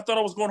 I thought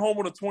I was going home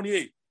on the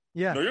 28th.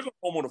 Yeah. No, you're going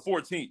home on the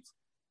 14th.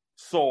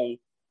 So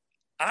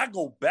I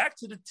go back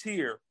to the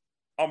tier.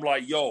 I'm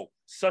like, yo,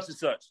 such and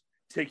such,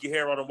 take your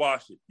hair out and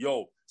wash it.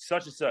 Yo,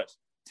 such and such,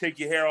 take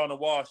your hair out and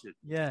wash it.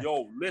 Yeah.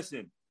 Yo,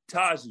 listen,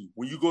 Taji,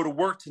 when you go to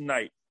work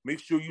tonight, make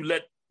sure you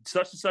let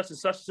such and such and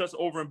such and such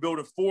over in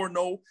building 4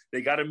 know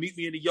they got to meet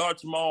me in the yard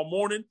tomorrow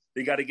morning.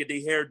 They got to get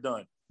their hair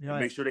done.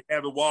 Right. Make sure they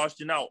have it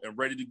washed and out and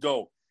ready to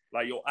go.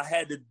 Like, yo, I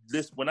had to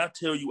when I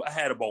tell you I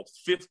had about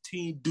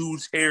 15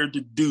 dudes' hair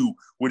to do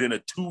within a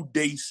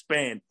 2-day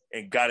span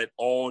and got it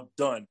all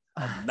done.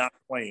 I'm not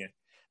playing.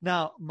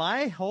 Now,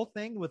 my whole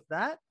thing with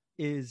that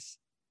is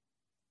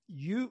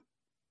you're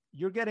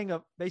getting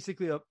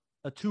basically a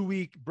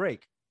 2-week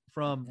break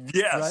from,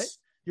 right?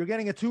 You're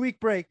getting a 2-week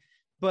break,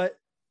 but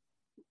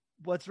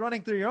what's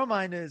running through your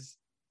mind is,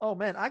 oh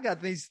man, I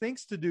got these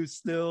things to do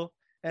still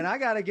and I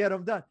got to get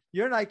them done.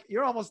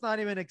 You're almost not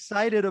even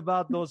excited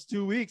about those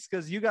 2 weeks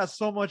because you got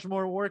so much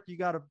more work you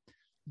got to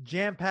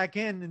jam pack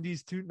in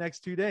these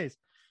next 2 days.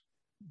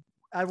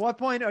 At what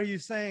point are you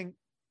saying,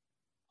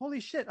 holy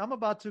shit, I'm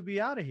about to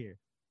be out of here?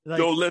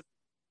 Like,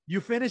 you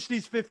finished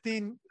these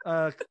 15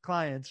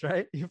 clients,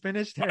 right? You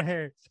finished their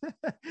hair.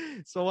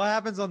 So what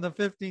happens on the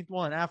 15th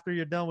one after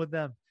you're done with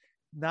them?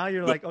 Now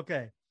you're like,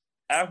 okay.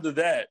 After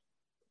that,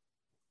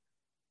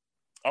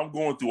 I'm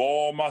going through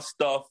all my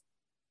stuff.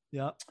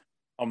 Yeah.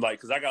 I'm like,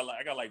 because I got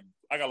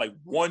like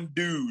one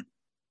dude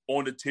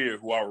on the tier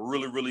who I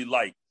really, really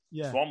like.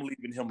 Yeah. So I'm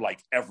leaving him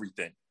like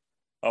everything.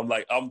 I'm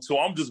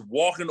just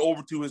walking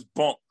over to his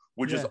bunk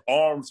with his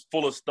arms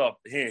full of stuff.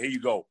 Here you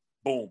go.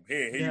 Boom.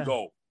 Here you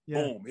go.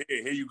 Yeah. Boom.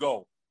 Here you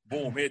go.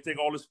 Boom. Here, take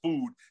all this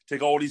food.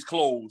 Take all these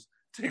clothes.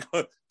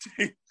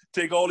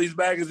 Take all these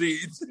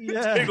magazines.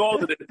 Yeah. Take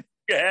all of it. You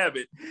can have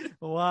it.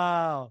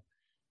 Wow.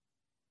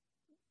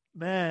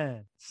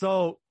 Man.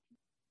 So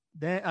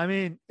then, I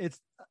mean, it's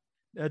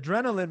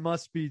adrenaline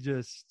must be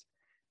just,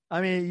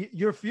 I mean,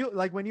 you're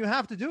like when you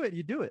have to do it,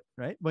 you do it,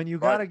 right? When you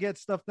got to get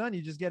stuff done,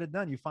 you just get it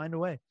done. You find a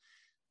way.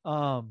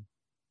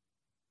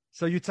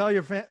 So you tell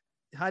your friend,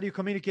 how do you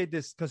communicate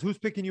this? Because who's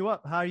picking you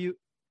up? How you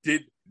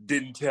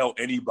didn't tell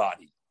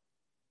anybody.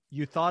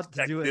 You thought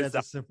to do it as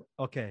a simple.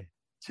 Okay.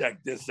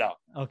 Check this out.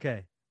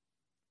 Okay.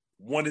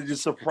 Wanted to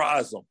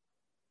surprise them.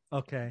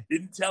 Okay.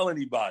 Didn't tell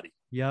anybody.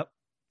 Yep.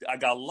 I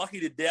got lucky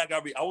the day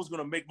I was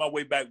going to make my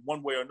way back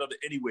one way or another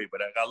anyway,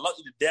 but I got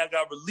lucky the day I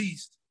got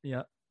released.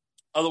 Yeah.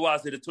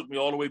 Otherwise, it took me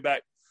all the way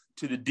back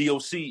to the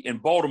DOC in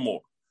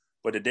Baltimore.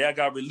 But the day I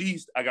got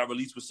released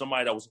with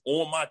somebody that was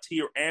on my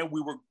tier, and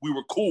we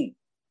were cool.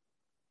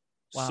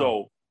 Wow.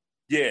 So,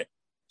 yeah.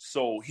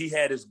 So he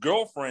had his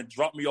girlfriend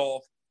drop me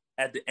off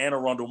at the Anne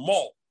Arundel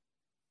Mall.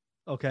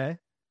 Okay.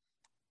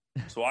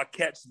 So I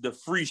catch the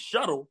free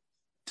shuttle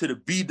to the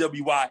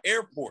BWI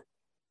airport.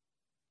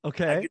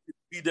 Okay. I get to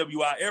the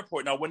BWI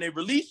airport. Now, when they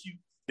release you,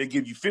 they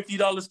give you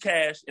 $50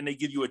 cash and they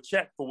give you a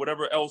check for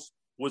whatever else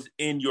was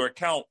in your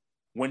account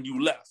when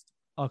you left.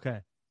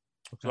 Okay.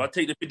 So I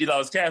take the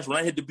 $50 cash. When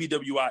I hit the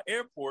BWI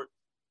airport,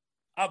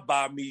 I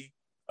buy me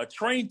a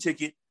train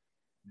ticket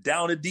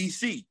down to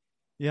D.C.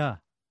 Yeah.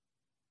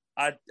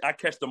 I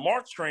catch the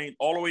MARC train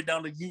all the way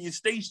down to Union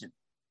Station.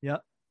 Yeah.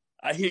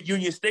 I hit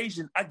Union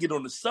Station. I get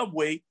on the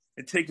subway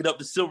and take it up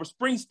to Silver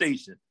Spring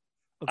Station.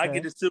 Okay. I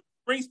get to Silver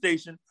Spring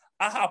Station.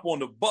 I hop on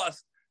the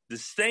bus. The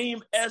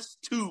same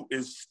S2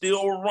 is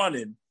still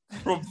running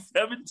from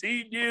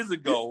 17 years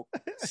ago.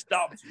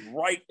 Stops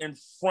right in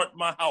front of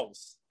my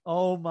house.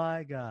 Oh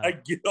my God. I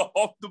get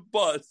off the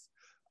bus.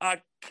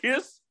 I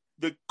kiss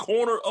the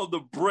corner of the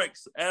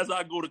bricks as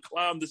I go to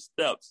climb the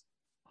steps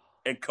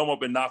and come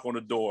up and knock on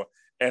the door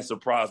and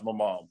surprise my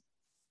mom.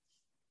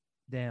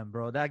 Damn,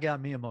 bro. That got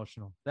me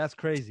emotional. That's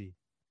crazy.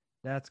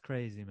 That's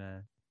crazy,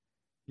 man.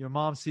 Your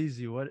mom sees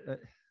you. What?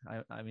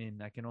 I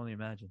mean, I can only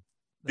imagine.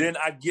 Then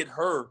I get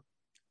her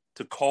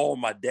to call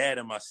my dad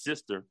and my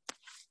sister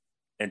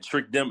and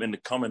trick them into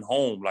coming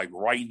home like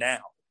right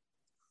now.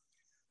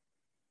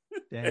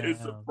 Damn. And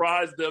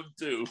surprise them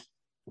too.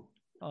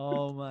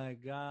 Oh my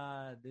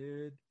God,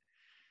 dude.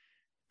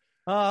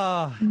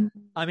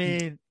 I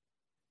mean,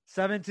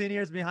 17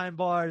 years behind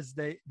bars.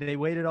 They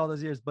waited all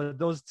those years, but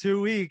those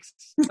 2 weeks,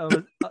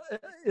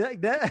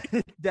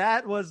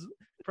 that was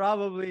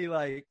probably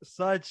like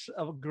such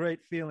a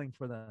great feeling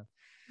for them.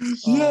 Yes.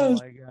 Oh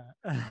my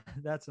God,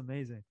 that's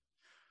amazing.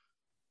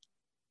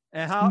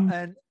 And how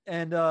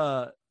and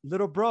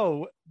little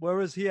bro, where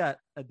was he at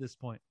this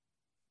point?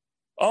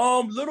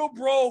 Little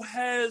bro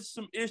has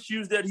some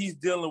issues that he's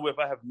dealing with.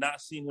 I have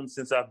not seen him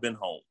since I've been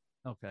home.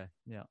 Okay,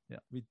 yeah.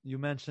 You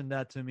mentioned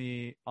that to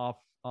me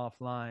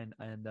offline,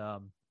 and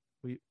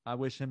I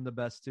wish him the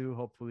best too.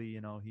 Hopefully,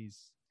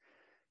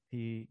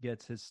 he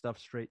gets his stuff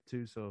straight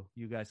too, so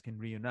you guys can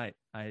reunite.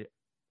 I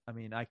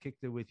mean, I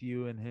kicked it with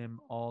you and him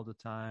all the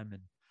time,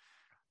 and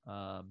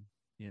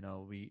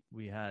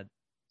we had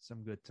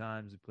some good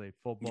times. We played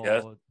football,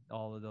 yes,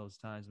 all of those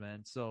times,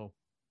 man. So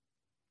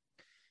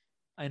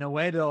in a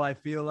way, though, I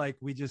feel like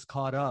we just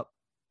caught up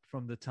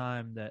from the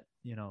time that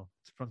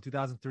from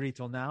 2003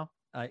 till now.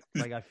 I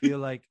feel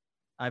like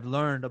I've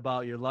learned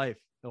about your life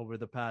over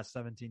the past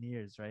 17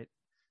 years, right?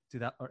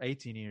 Or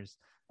 18 years.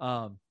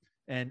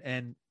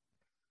 And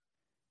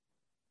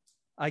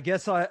I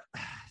guess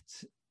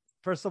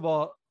first of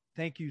all,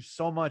 thank you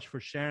so much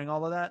for sharing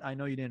all of that. I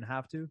know you didn't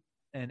have to,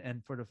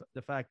 and for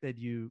the fact that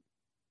you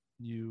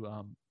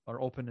are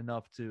open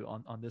enough to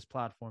on this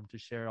platform to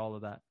share all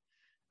of that.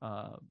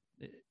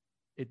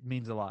 It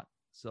means a lot.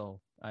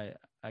 So I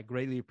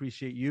greatly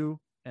appreciate you,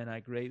 and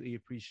I greatly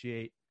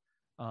appreciate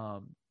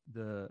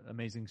the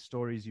amazing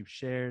stories you've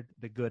shared,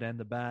 the good and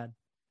the bad.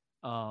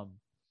 I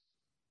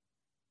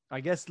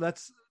guess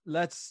let's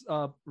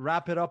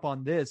wrap it up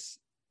on this.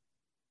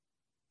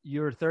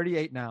 You're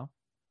 38 now.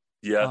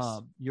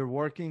 Yes. You're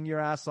working your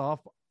ass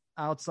off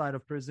outside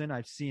of prison.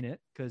 I've seen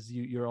it because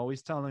you're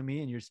always telling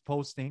me and you're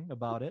posting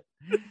about it.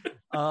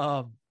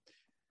 Doing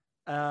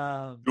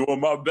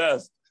my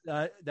best.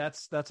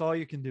 That's all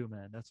you can do,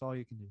 man. That's all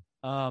you can do.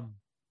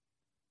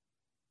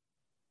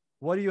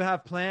 What do you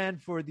have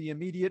planned for the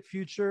immediate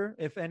future,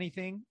 if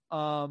anything,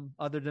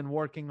 other than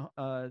working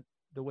the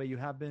way you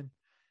have been?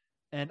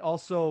 And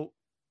also,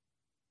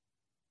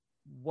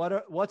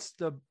 what's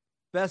the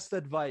best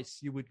advice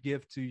you would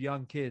give to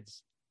young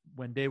kids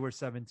when they were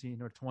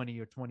 17 or 20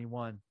 or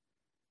 21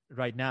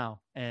 right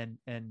now, and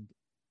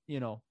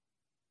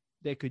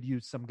they could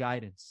use some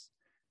guidance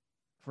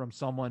from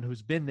someone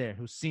who's been there,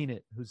 who's seen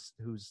it, who's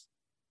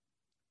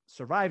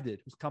survived it,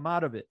 who's come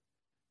out of it,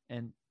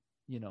 and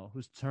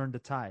who's turned the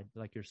tide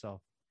like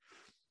yourself?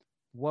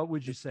 What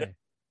would you say?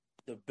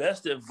 The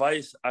best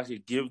advice I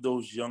could give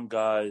those young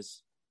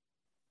guys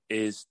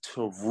is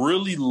to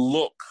really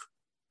look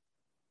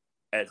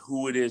at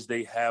who it is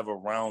they have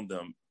around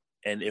them,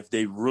 and if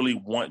they really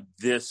want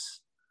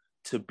this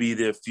to be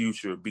their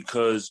future.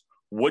 Because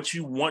what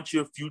you want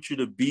your future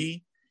to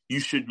be, you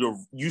should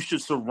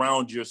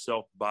surround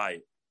yourself by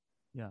it.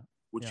 Yeah.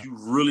 What you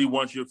really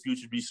want your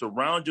future to be,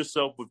 surround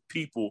yourself with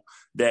people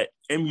that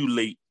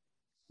emulate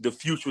the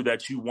future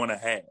that you want to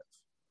have.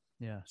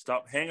 Yeah.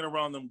 Stop hanging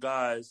around them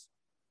guys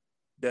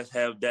that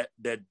have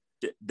that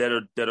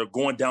are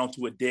going down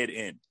to a dead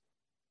end.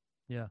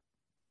 Yeah.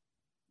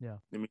 Yeah.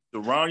 I mean,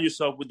 surround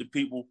yourself with the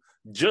people.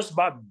 Just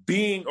by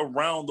being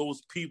around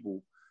those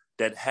people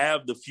that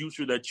have the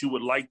future that you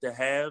would like to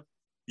have,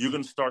 you're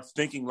going to start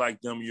thinking like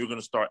them. You're going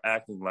to start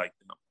acting like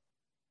them.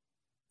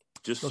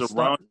 Just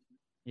surround.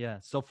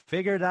 So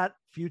figure that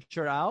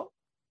future out.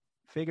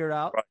 Figure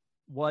out right.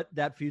 what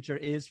that future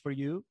is for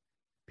you.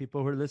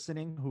 People who are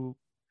listening, who,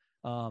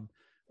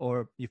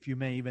 or if you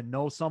may even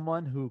know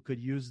someone who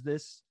could use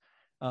this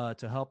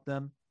to help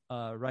them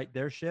right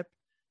their ship.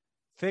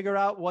 Figure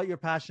out what you're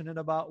passionate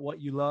about, what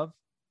you love,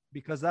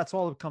 because that's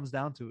all it comes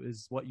down to,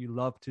 is what you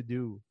love to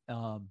do.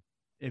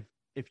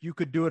 If you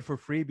could do it for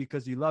free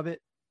because you love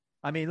it.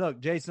 I mean, look,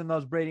 Jason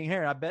loves braiding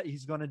hair. I bet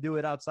he's going to do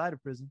it outside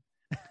of prison.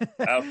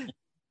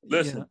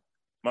 Listen,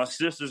 my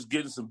sister's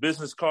getting some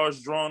business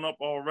cards drawn up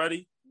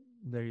already.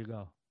 There you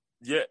go.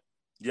 Yeah.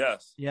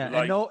 Yes. Yeah.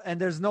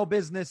 And there's no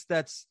business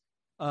that's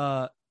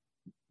not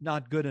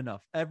good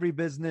enough. Every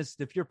business,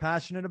 if you're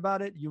passionate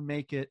about it, you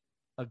make it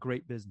a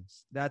great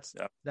business. That's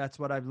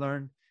what I've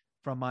learned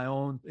from my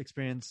own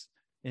experience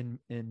in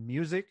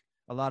music.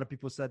 A lot of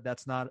people said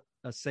that's not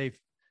a safe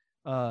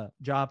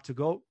job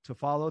to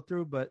follow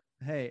through. But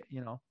hey,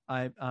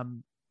 I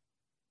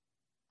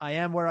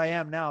am where I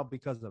am now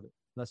because of it.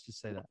 Let's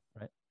just say that,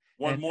 right?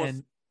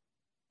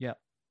 Yeah,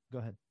 go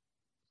ahead.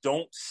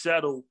 Don't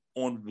settle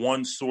on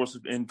one source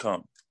of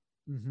income.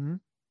 Mm-hmm.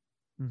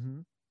 Mm-hmm.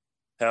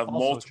 Have also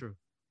multiple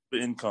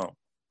income.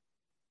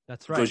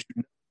 That's right. Because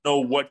you know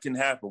what can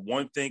happen.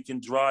 One thing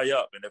can dry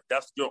up. And if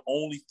that's your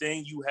only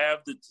thing you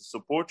have to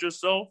support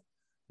yourself,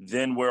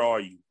 then where are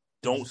you?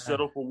 Don't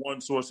settle for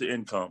one source of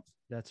income.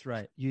 That's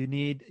right. You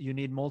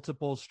need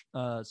multiple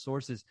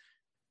sources.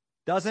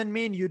 Doesn't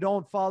mean you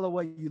don't follow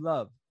what you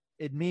love.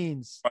 It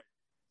means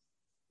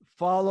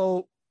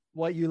follow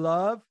what you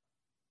love,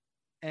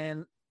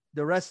 and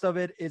the rest of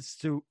it is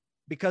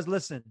because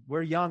listen,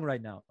 we're young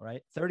right now,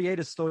 right? 38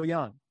 is still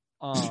young.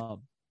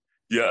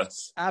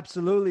 Yes.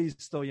 Absolutely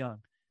still young.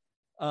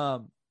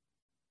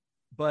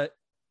 But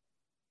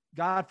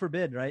God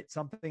forbid, right?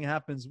 Something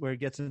happens where it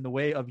gets in the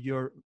way of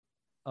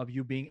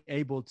you being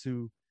able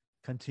to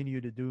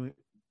continue to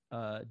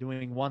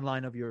doing one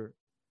line of your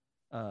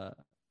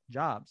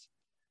jobs.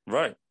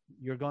 Right.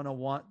 You're going to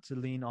want to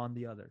lean on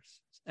the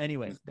others.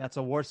 Anyway, that's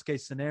a worst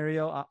case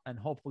scenario, and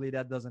hopefully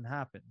that doesn't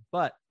happen.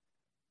 But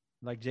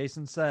like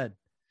Jason said,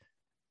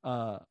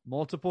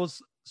 multiple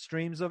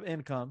streams of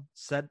income,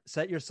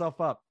 set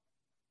yourself up,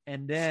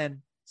 and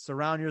then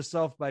surround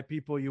yourself by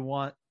people you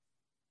want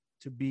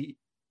to be,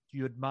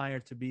 you admire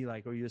to be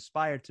like, or you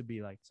aspire to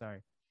be like,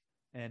 sorry.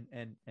 And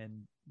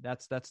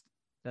that's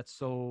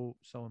so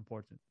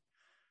important.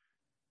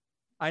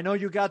 I know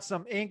you got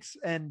some inks,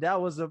 and that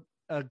was a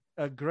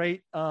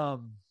great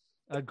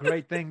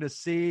thing to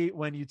see.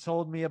 When you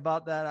told me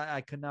about that, I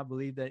could not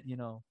believe that,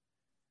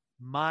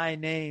 my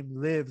name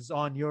lives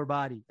on your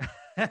body.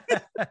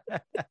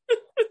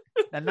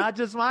 And not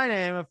just my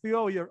name, a few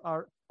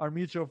of our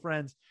mutual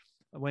friends.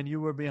 When you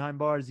were behind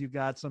bars, you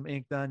got some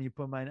ink done. You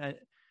put mine.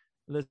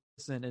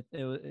 Listen,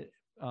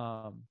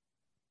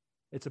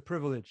 it's a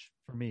privilege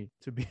for me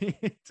to be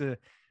to.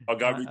 I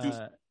got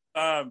reduced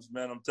times,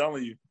 man. I'm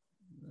telling you.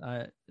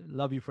 I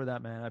love you for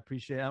that, man. I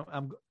appreciate it.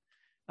 I'm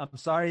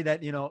sorry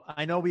that,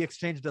 I know we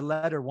exchanged a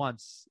letter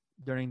once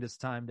during this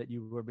time that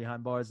you were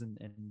behind bars,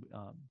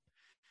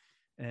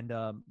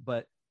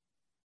 but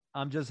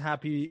I'm just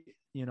happy,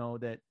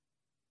 that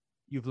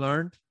you've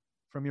learned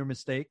from your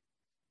mistake.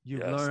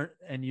 You've learned,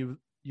 and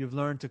you've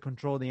learned to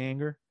control the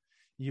anger.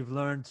 You've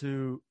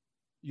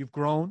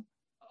grown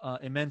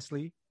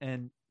immensely,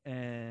 and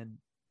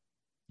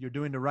you're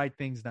doing the right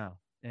things now.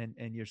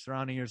 And you're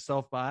surrounding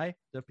yourself by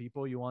the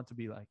people you want to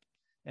be like.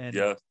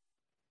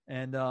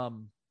 And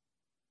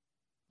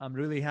I'm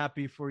really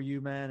happy for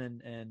you,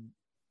 man. And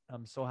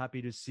I'm so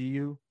happy to see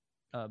you,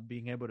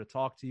 being able to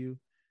talk to you.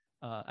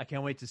 I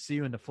can't wait to see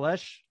you in the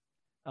flesh.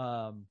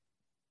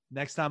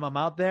 Next time I'm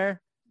out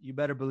there, you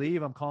better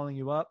believe I'm calling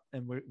you up,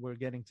 and we're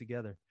getting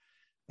together.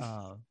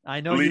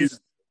 I know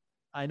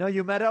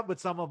you met up with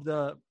some of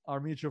our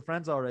mutual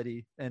friends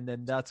already, and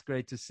then that's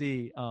great to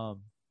see.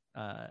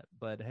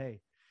 But hey,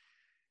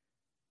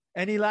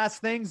 any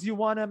last things you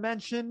want to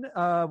mention?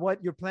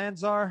 What your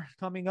plans are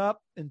coming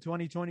up in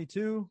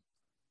 2022?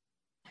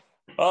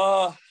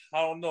 I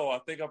don't know. I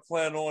think I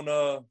plan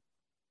on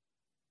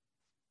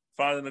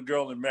finding a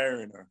girl and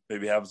marrying her.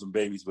 Maybe having some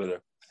babies with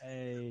her.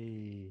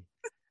 Hey,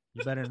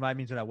 you better invite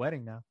me to that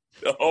wedding now.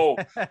 Oh,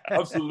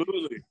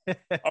 absolutely.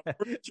 I'm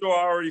pretty sure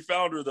I already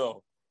found her,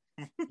 though.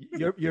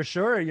 You're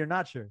sure, or you're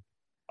not sure?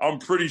 I'm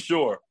pretty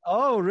sure.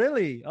 Oh,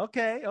 really?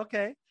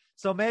 Okay.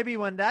 So maybe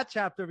when that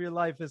chapter of your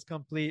life is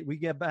complete, we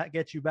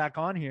get you back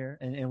on here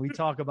and we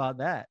talk about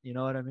that. You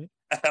know what I mean?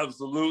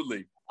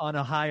 Absolutely. On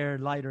a higher,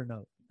 lighter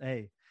note.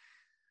 Hey,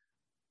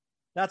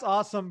 that's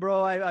awesome,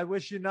 bro. I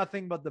wish you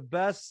nothing but the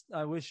best.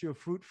 I wish you a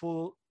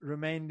fruitful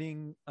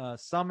remaining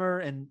summer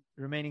and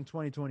remaining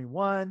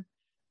 2021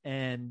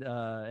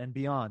 and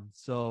beyond.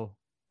 So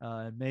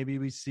maybe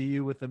we see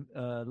you with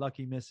the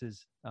lucky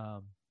misses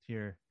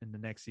here in the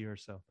next year or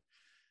so.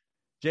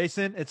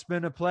 Jason, it's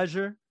been a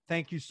pleasure.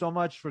 Thank you so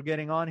much for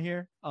getting on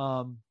here.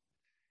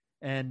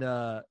 And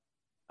I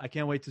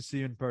can't wait to see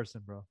you in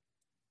person, bro.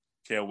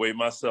 Can't wait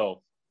myself.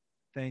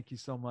 Thank you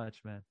so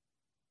much, man.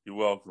 You're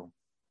welcome.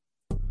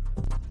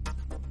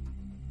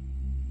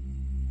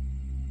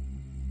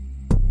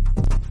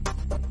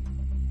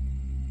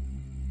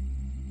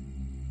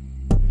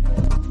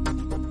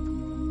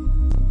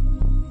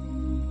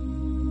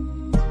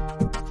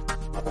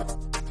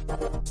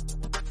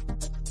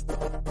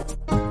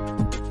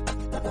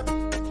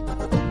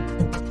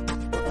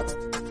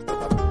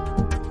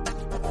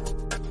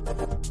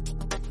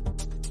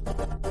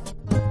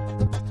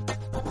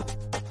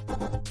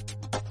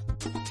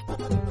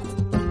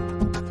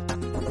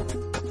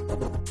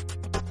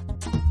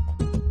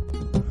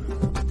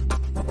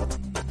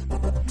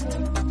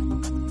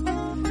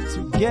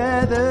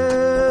 Together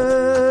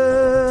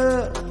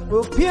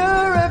we'll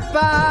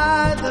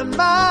purify the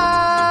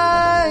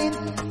mind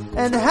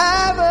and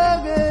have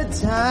a good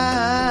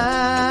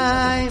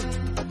time.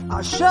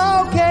 I'll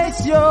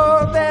showcase your